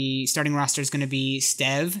that the starting roster is going to be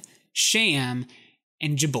Stev, Sham,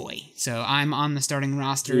 and Jaboy. So I'm on the starting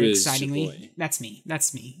roster, excitingly. Jaboy? That's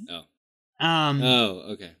me.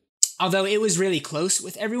 Oh. Okay. Although it was really close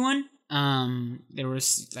with everyone. There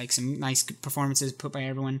was like some nice performances put by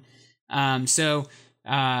everyone. Aeon,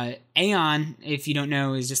 if you don't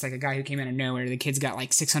know, is just like a guy who came out of nowhere. The kid's got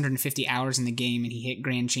like 650 hours in the game and he hit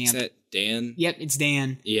Grand Champ. Is that Dan? Yep, it's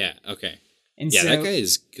Dan. Yeah, okay. And yeah, so, that guy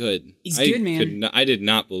is good. He's good, man. I did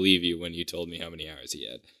not believe you when you told me how many hours he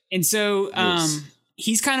had. And so,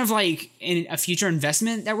 he's kind of like in a future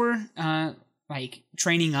investment that we're, like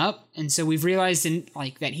training up, and so we've realized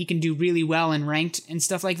that he can do really well in ranked and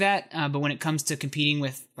stuff like that, but when it comes to competing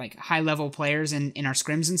with like high level players in our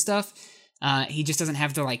scrims and stuff, he just doesn't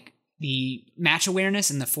have the match awareness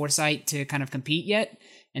and the foresight to kind of compete yet.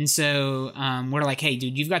 And so we're like, hey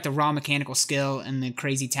dude, you've got the raw mechanical skill and the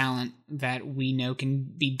crazy talent that we know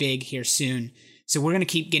can be big here soon. So we're going to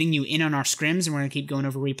keep getting you in on our scrims, and we're going to keep going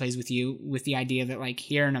over replays with you with the idea that like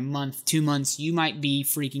here in a month, 2 months, you might be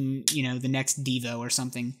freaking, the next Devo or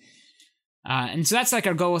something. And so that's like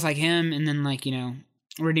our goal with like him. And then like,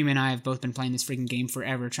 Redeem and I have both been playing this freaking game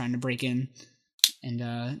forever trying to break in.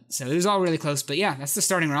 And so it was all really close. But yeah, that's the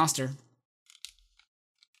starting roster.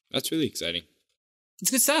 That's really exciting. It's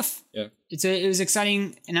good stuff. Yeah. It was an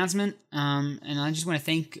exciting announcement. And I just want to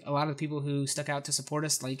thank a lot of the people who stuck out to support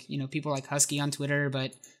us, like, people like Husky on Twitter,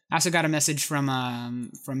 but I also got a message from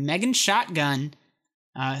Megan Shotgun,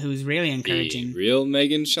 who's really encouraging. The real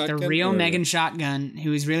Megan Shotgun? The real Megan Shotgun,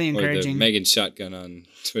 who is really encouraging. Or the Megan Shotgun on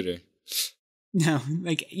Twitter. No,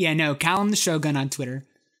 Callum the Shogun on Twitter.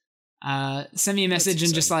 sent me a message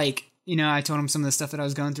and just exciting. like, you know, I told him some of the stuff that I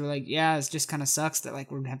was going through. Like, yeah, it just kind of sucks that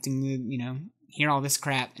like we're having to, you know, hear all this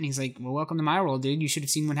crap. And he's like, well, welcome to my world, dude. You should have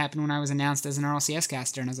seen what happened when I was announced as an RLCS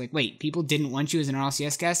caster. And I was like, wait, people didn't want you as an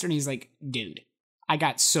RLCS caster? And he's like, dude, I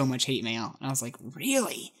got so much hate mail. And I was like,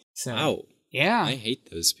 really? So, Wow. yeah. I hate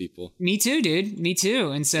those people. Me too, dude. Me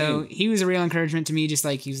too. And so he was a real encouragement to me. Just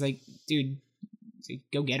like, he was like, dude,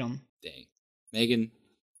 go get him. Dang. Megan,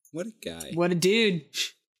 what a guy. What a dude.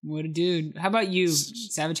 What a dude. How about you,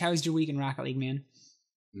 Savage? How was your week in Rocket League, man?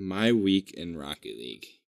 My week in Rocket League.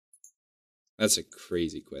 That's a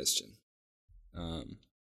crazy question.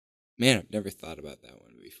 Man, I've never thought about that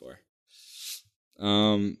one before.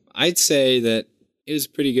 I'd say that it was a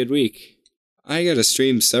pretty good week. I got to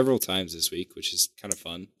stream several times this week, which is kind of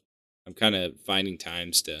fun. I'm kind of finding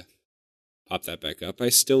times to pop that back up. I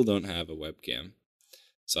still don't have a webcam,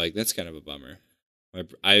 so like that's kind of a bummer.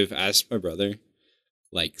 I've asked my brother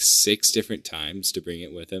like 6 different times to bring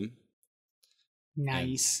it with him.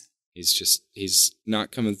 Nice. He's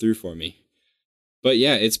not coming through for me. But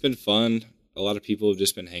yeah, it's been fun. A lot of people have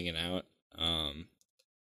just been hanging out.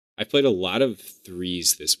 I played a lot of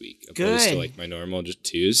 3s this week, opposed to Good. like my normal just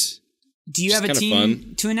 2s. Do you have a kinda team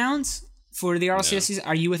fun. to announce for the RLCS season?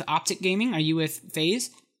 Are you with Optic Gaming? Are you with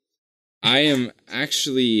FaZe? I am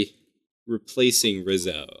actually replacing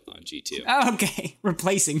Rizzo on G2. Oh, okay.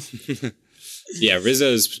 Replacing. Yeah,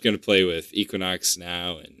 Rizzo's going to play with Equinox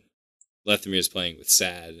now, and Lethamir's playing with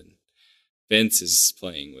Sad, and Vince is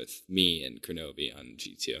playing with me and Kronovi on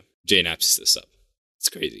G2. JNAP's this up. It's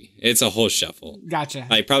crazy. It's a whole shuffle. Gotcha.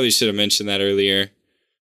 I probably should have mentioned that earlier,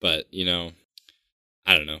 but, you know,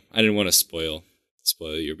 I don't know. I didn't want to spoil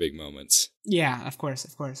your big moments. Yeah, of course,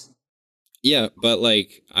 of course. Yeah, but,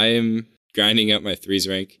 like, I am grinding up my 3s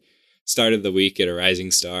rank. Started the week at a Rising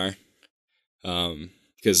Star.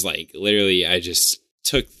 Because, like, literally I just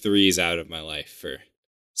took 3s out of my life for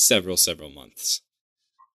several months.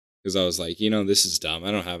 Because I was like, you know, this is dumb.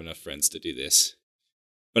 I don't have enough friends to do this.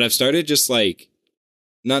 But I've started just, like,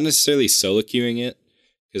 not necessarily solo queuing it,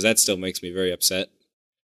 because that still makes me very upset.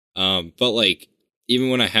 But, like, even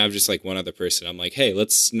when I have just, like, one other person, I'm like, hey,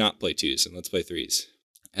 let's not play 2s and let's play 3s.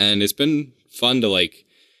 And it's been fun to, like,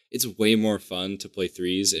 it's way more fun to play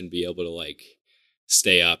 3s and be able to, like,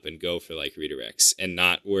 stay up and go for, like, redirects and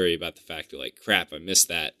not worry about the fact that, like, crap, I missed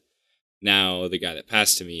that. Now the guy that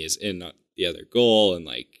passed to me is in the other goal and,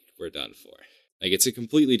 like, we're done for. Like, it's a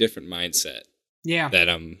completely different mindset Yeah. that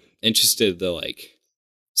I'm interested to, like,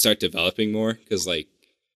 start developing more. Because, like,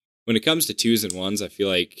 when it comes to 2s and 1s, I feel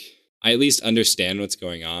like I at least understand what's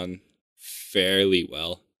going on fairly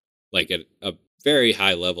well. Like, at a very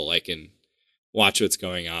high level, I can watch what's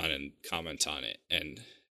going on and comment on it and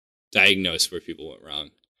diagnose where people went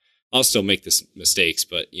wrong. I'll still make the mistakes,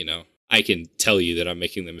 but, you know, I can tell you that I'm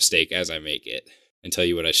making the mistake as I make it and tell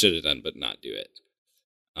you what I should have done, but not do it.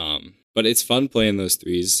 But it's fun playing those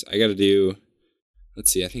 3s. I got to do,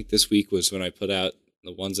 let's see, I think this week was when I put out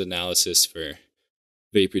the 1s analysis for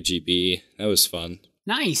Vapor GB. That was fun.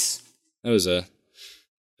 Nice. That was a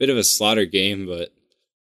bit of a slaughter game, but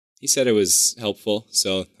he said it was helpful,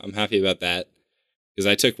 so I'm happy about that. Because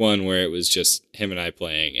I took one where it was just him and I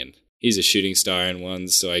playing, and he's a shooting star in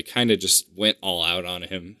 1s, so I kind of just went all out on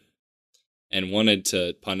him and wanted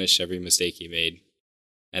to punish every mistake he made,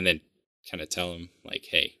 and then kind of tell him, like,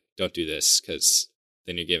 hey, don't do this, because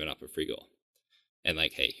then you're giving up a free goal. And,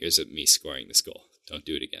 like, hey, here's me scoring this goal. Don't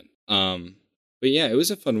do it again. But yeah, it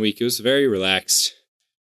was a fun week. It was very relaxed,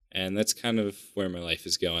 and that's kind of where my life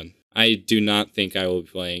is going. I do not think I will be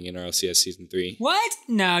playing in RLCS Season 3. What?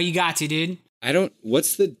 No, you got to, dude.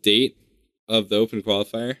 What's the date of the Open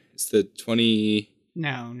Qualifier? It's the 20...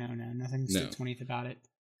 No. Nothing's No. the 20th about it.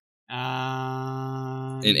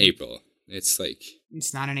 in April. It's like...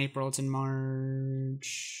 It's not in April, it's in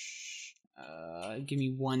March. Give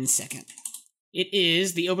me 1 second.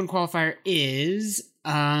 The Open Qualifier is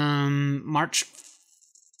March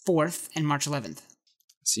 4th and March 11th.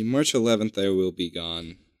 See, March 11th I will be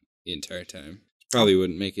gone the entire time. Probably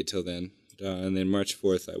wouldn't make it till then. And then March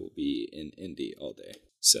 4th I will be in Indy all day.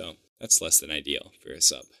 So that's less than ideal for a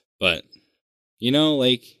sub. But, you know,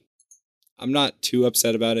 like, I'm not too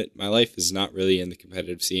upset about it. My life is not really in the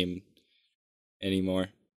competitive scene anymore.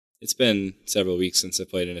 It's been several weeks since I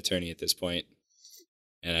played an attorney at this point,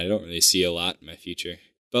 and I don't really see a lot in my future.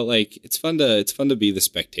 But, like, it's fun to be the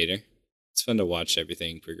spectator. It's fun to watch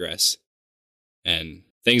everything progress. And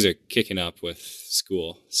things are kicking up with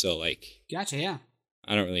school, so, like, Gotcha, yeah.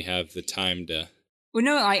 I don't really have the time to... Well,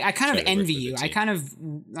 no, I kind Try of to work envy with the you. I team. kind of,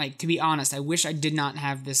 like, to be honest, I wish I did not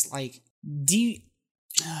have this, like,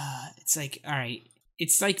 it's like, all right,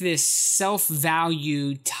 it's like this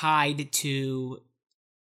self-value tied to,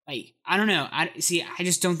 like, I don't know. I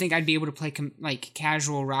just don't think I'd be able to play like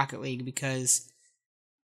casual Rocket League because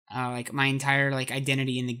like my entire like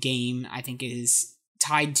identity in the game, I think, is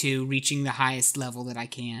tied to reaching the highest level that I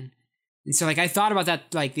can. And so like I thought about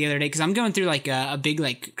that like the other day because I'm going through like a big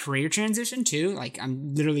like career transition too. Like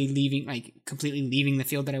I'm literally completely leaving the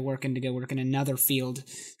field that I work in to go work in another field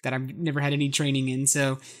that I've never had any training in.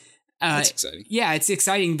 So that's exciting. Yeah, it's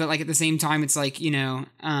exciting, but like at the same time, it's like,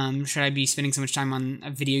 should I be spending so much time on a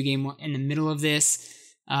video game in the middle of this?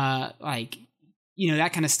 Like,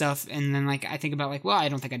 that kind of stuff. And then like I think about like, well, I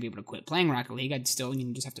don't think I'd be able to quit playing Rocket League. I'd still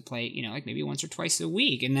just have to play, like maybe once or twice a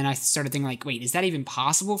week. And then I started thinking like, wait, is that even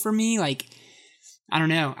possible for me? Like, I don't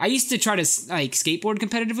know. I used to try to like skateboard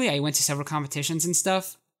competitively. I went to several competitions and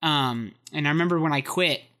stuff. And I remember when I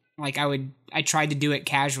quit, like I tried to do it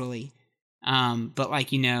casually. But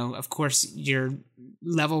like, of course your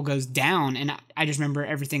level goes down, and I just remember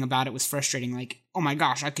everything about it was frustrating. Like, oh my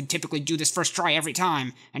gosh, I could typically do this first try every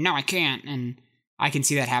time, and now I can't. And I can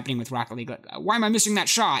see that happening with Rocket League. Like, why am I missing that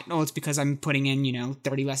shot? Oh, it's because I'm putting in,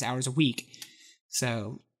 30 less hours a week.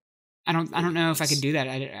 So I don't know if I could do that.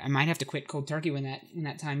 I might have to quit cold turkey when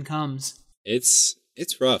that time comes. It's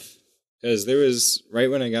rough because there was right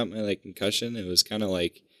when I got my like concussion, it was kind of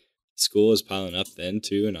like school was piling up then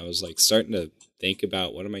too, and I was like starting to think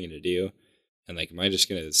about what am I going to do, and like am I just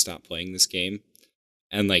going to stop playing this game?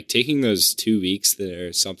 And like taking those 2 weeks that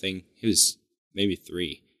or something, it was maybe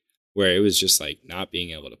 3, where it was just like not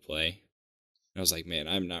being able to play. And I was like, man,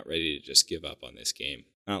 I'm not ready to just give up on this game.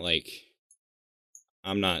 Not like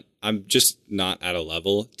I'm just not at a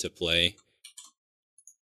level to play.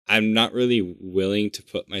 I'm not really willing to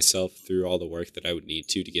put myself through all the work that I would need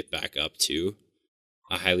to get back up to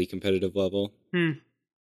a highly competitive level.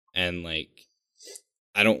 And like,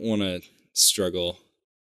 I don't want to struggle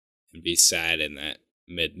and be sad in that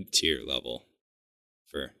mid-tier level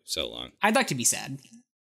for so long. I'd like to be sad.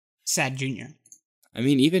 Sad Junior. I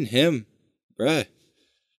mean, even him, bruh,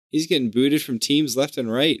 he's getting booted from teams left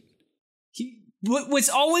and right. What's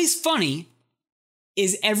always funny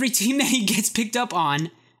is every team that he gets picked up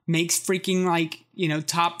on makes freaking like,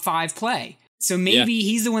 top 5 play. So maybe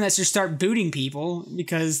he's the one that should start booting people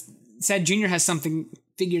because Sad Junior has something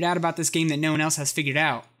figured out about this game that no one else has figured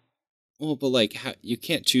out. Well, but like, you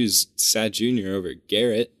can't choose Sad Junior over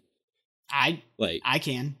Garrett. I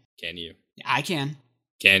can. Can you? I can.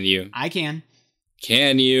 Can you? I can.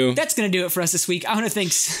 Can you? That's going to do it for us this week. I want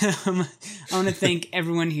to thank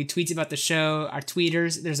everyone who tweets about the show, our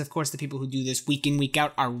tweeters. There's, of course, the people who do this week in, week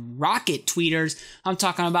out, our rocket tweeters. I'm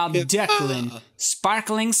talking about Declan,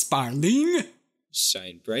 Sparkling Sparling.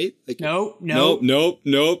 Shine bright. Like Nope.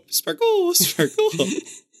 Sparkle.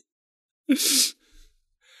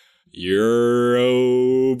 You're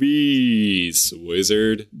obese,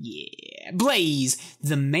 wizard. Yeah. Blaze,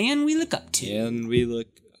 the man we look up to. I'm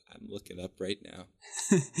looking up right now.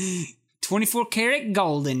 24 karat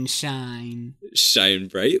golden shine. Shine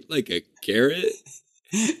bright like a carrot.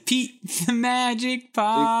 Pete the Magic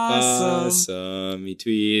Possum. He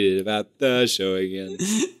tweeted about the show again.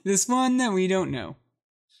 This one that we don't know.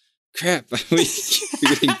 Crap. We're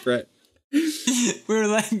getting Brett. We're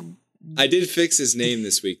like... I did fix his name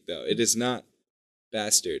this week, though. It is not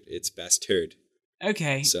Bastard. It's Bastard.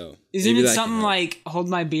 Okay. So isn't it something like Hold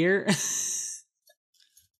My Beer?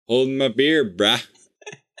 Hold my beer, brah.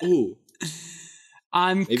 Ooh.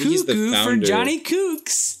 I'm maybe cuckoo for Johnny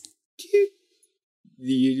Kooks.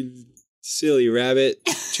 You silly rabbit.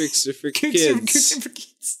 Tricks are for kids. Cooks are for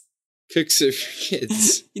kids. Cooks are for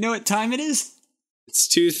kids. You know what time it is? It's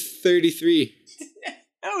 2:33.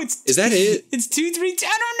 Oh, is that it? It's 2:3. I don't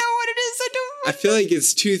know what it is. I feel like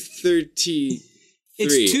it's 2:33.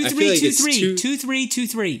 It's 2:3.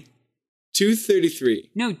 2:3. 2:33.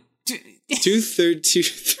 No.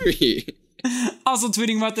 2:33. Also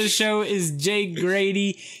tweeting about this show is Jay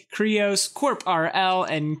Grady, Krios, Corp RL,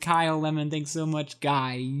 and Kyle Lemon. Thanks so much,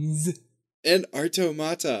 guys. And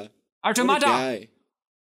Artomata. Artomata.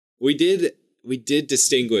 We did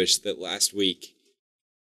distinguish that last week.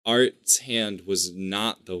 Art's hand was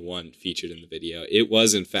not the one featured in the video. It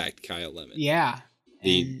was, in fact, Kyle Lemon. Yeah.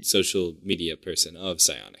 The social media person of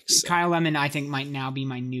Psyonix. So. Kyle Lemon, I think, might now be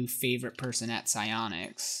my new favorite person at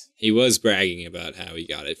Psyonix. He was bragging about how he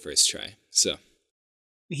got it first try, so.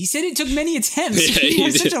 He said it took many attempts. Yeah, he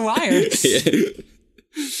was such a liar.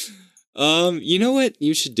 Yeah. You know what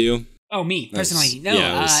you should do? Oh, me, personally.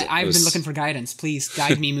 No, I've been looking for guidance. Please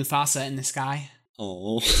guide me, Mufasa in the sky.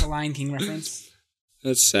 Oh. It's a Lion King reference.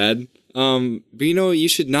 That's sad. But you know, you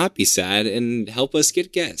should not be sad and help us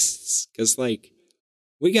get guests. Because, like,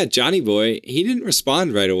 We got Johnny Boy. He didn't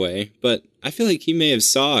respond right away, but I feel like he may have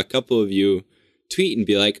saw a couple of you tweet and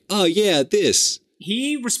be like, oh yeah, this.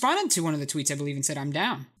 He responded to one of the tweets, I believe, and said, I'm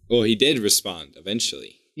down. Well, he did respond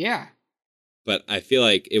eventually. Yeah. But I feel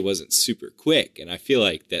like it wasn't super quick, and I feel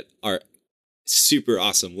like that our super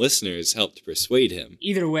awesome listeners helped persuade him.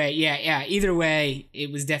 Either way, yeah. Either way,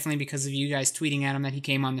 it was definitely because of you guys tweeting at him that he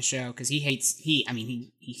came on the show, because he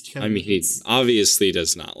obviously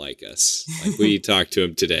does not like us. Like, we talked to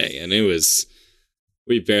him today, and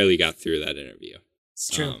we barely got through that interview. It's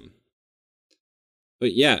true.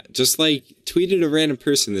 But yeah, just like tweeted a random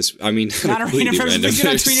person this. I mean, not a random person. Because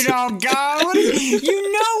I tweeted, oh God,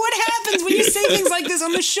 you know what happens when you say things like this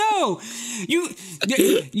on the show.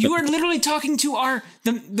 You are literally talking to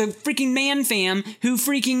the freaking man fam who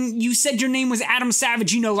freaking, you said your name was Adam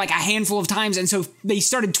Savage, like a handful of times, and so they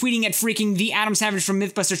started tweeting at freaking the Adam Savage from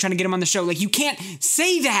Mythbusters trying to get him on the show. Like, you can't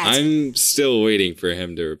say that. I'm still waiting for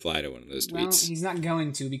him to reply to one of those tweets. Well, he's not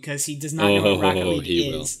going to, because he does not know what Rocket League he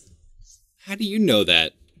is. Will. How do you know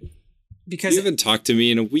that? Because you haven't talked to me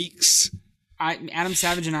in weeks. Adam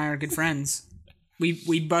Savage and I are good friends.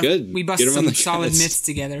 We bust Good. some solid myths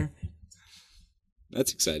together.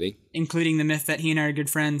 That's exciting. Including the myth that he and I are good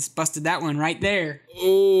friends. Busted that one right there.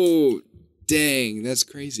 Oh, dang, that's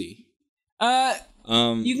crazy. You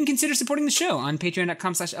can consider supporting the show on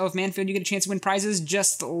patreon.com/LFManfield. You get a chance to win prizes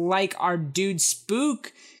just like our dude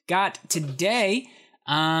Spook got today.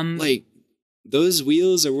 Those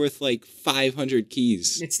wheels are worth like 500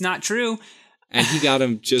 keys. It's not true. And he got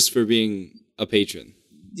them just for being a patron.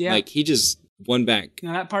 Yeah. Like, he just won back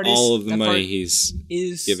all of the money he's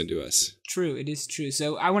given to us. True. It is true.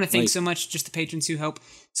 So I want to thank so much just the patrons who help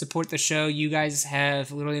support the show. You guys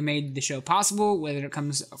have literally made the show possible, whether it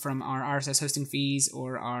comes from our RSS hosting fees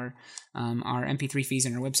or our MP3 fees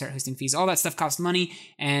and our website hosting fees. All that stuff costs money,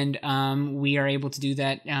 and we are able to do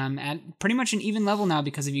that at pretty much an even level now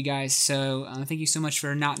because of you guys. So thank you so much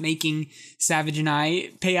for not making Savage and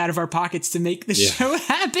I pay out of our pockets to make the show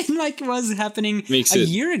happen like it was happening a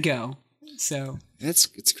year ago. So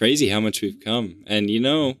it's crazy how much we've come. And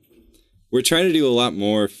we're trying to do a lot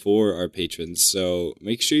more for our patrons, so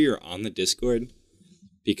make sure you're on the Discord,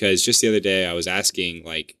 because just the other day I was asking,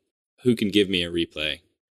 like, who can give me a replay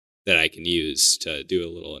that I can use to do a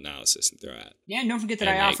little analysis and throw at. Yeah, and don't forget that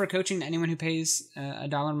I offer coaching to anyone who pays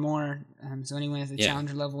 $1 more, so anyone at the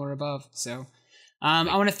challenger level or above. So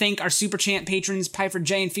I want to thank our Super Champ patrons, Piper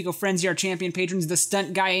J and Fecal Frenzy, our champion patrons, The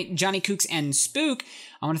Stunt Guy, Johnny Kooks, and Spook.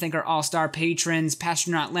 I want to thank our All-Star patrons,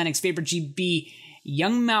 Pastronaut Lennox, Vapor GB,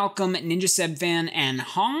 Young Malcolm, Ninja Seb Fan, and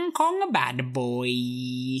Hong Kong Bad Boy.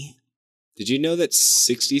 Did you know that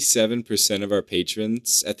 67% of our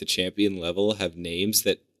patrons at the champion level have names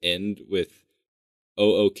that end with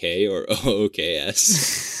OOK or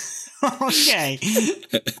OOKS? Okay.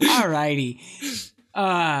 Alrighty.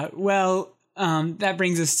 That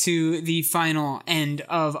brings us to the final end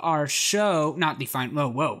of our show. Not the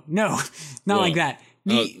final. Whoa. No, not like that.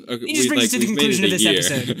 It just brings us to the conclusion of this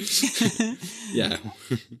episode. Yeah.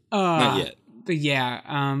 Not yet. But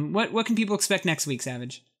yeah, what can people expect next week,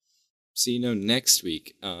 Savage? So, next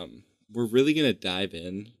week, we're really going to dive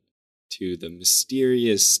in to the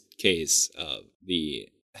mysterious case of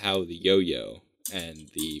how the yo-yo and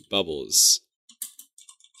the bubbles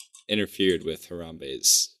interfered with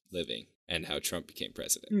Harambe's living and how Trump became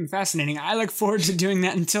president. Fascinating. I look forward to doing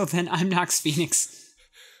that. Until then, I'm Knox Phoenix.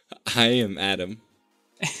 I am Adam.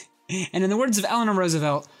 And in the words of Eleanor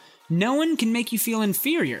Roosevelt, no one can make you feel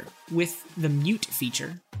inferior with the mute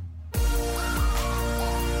feature.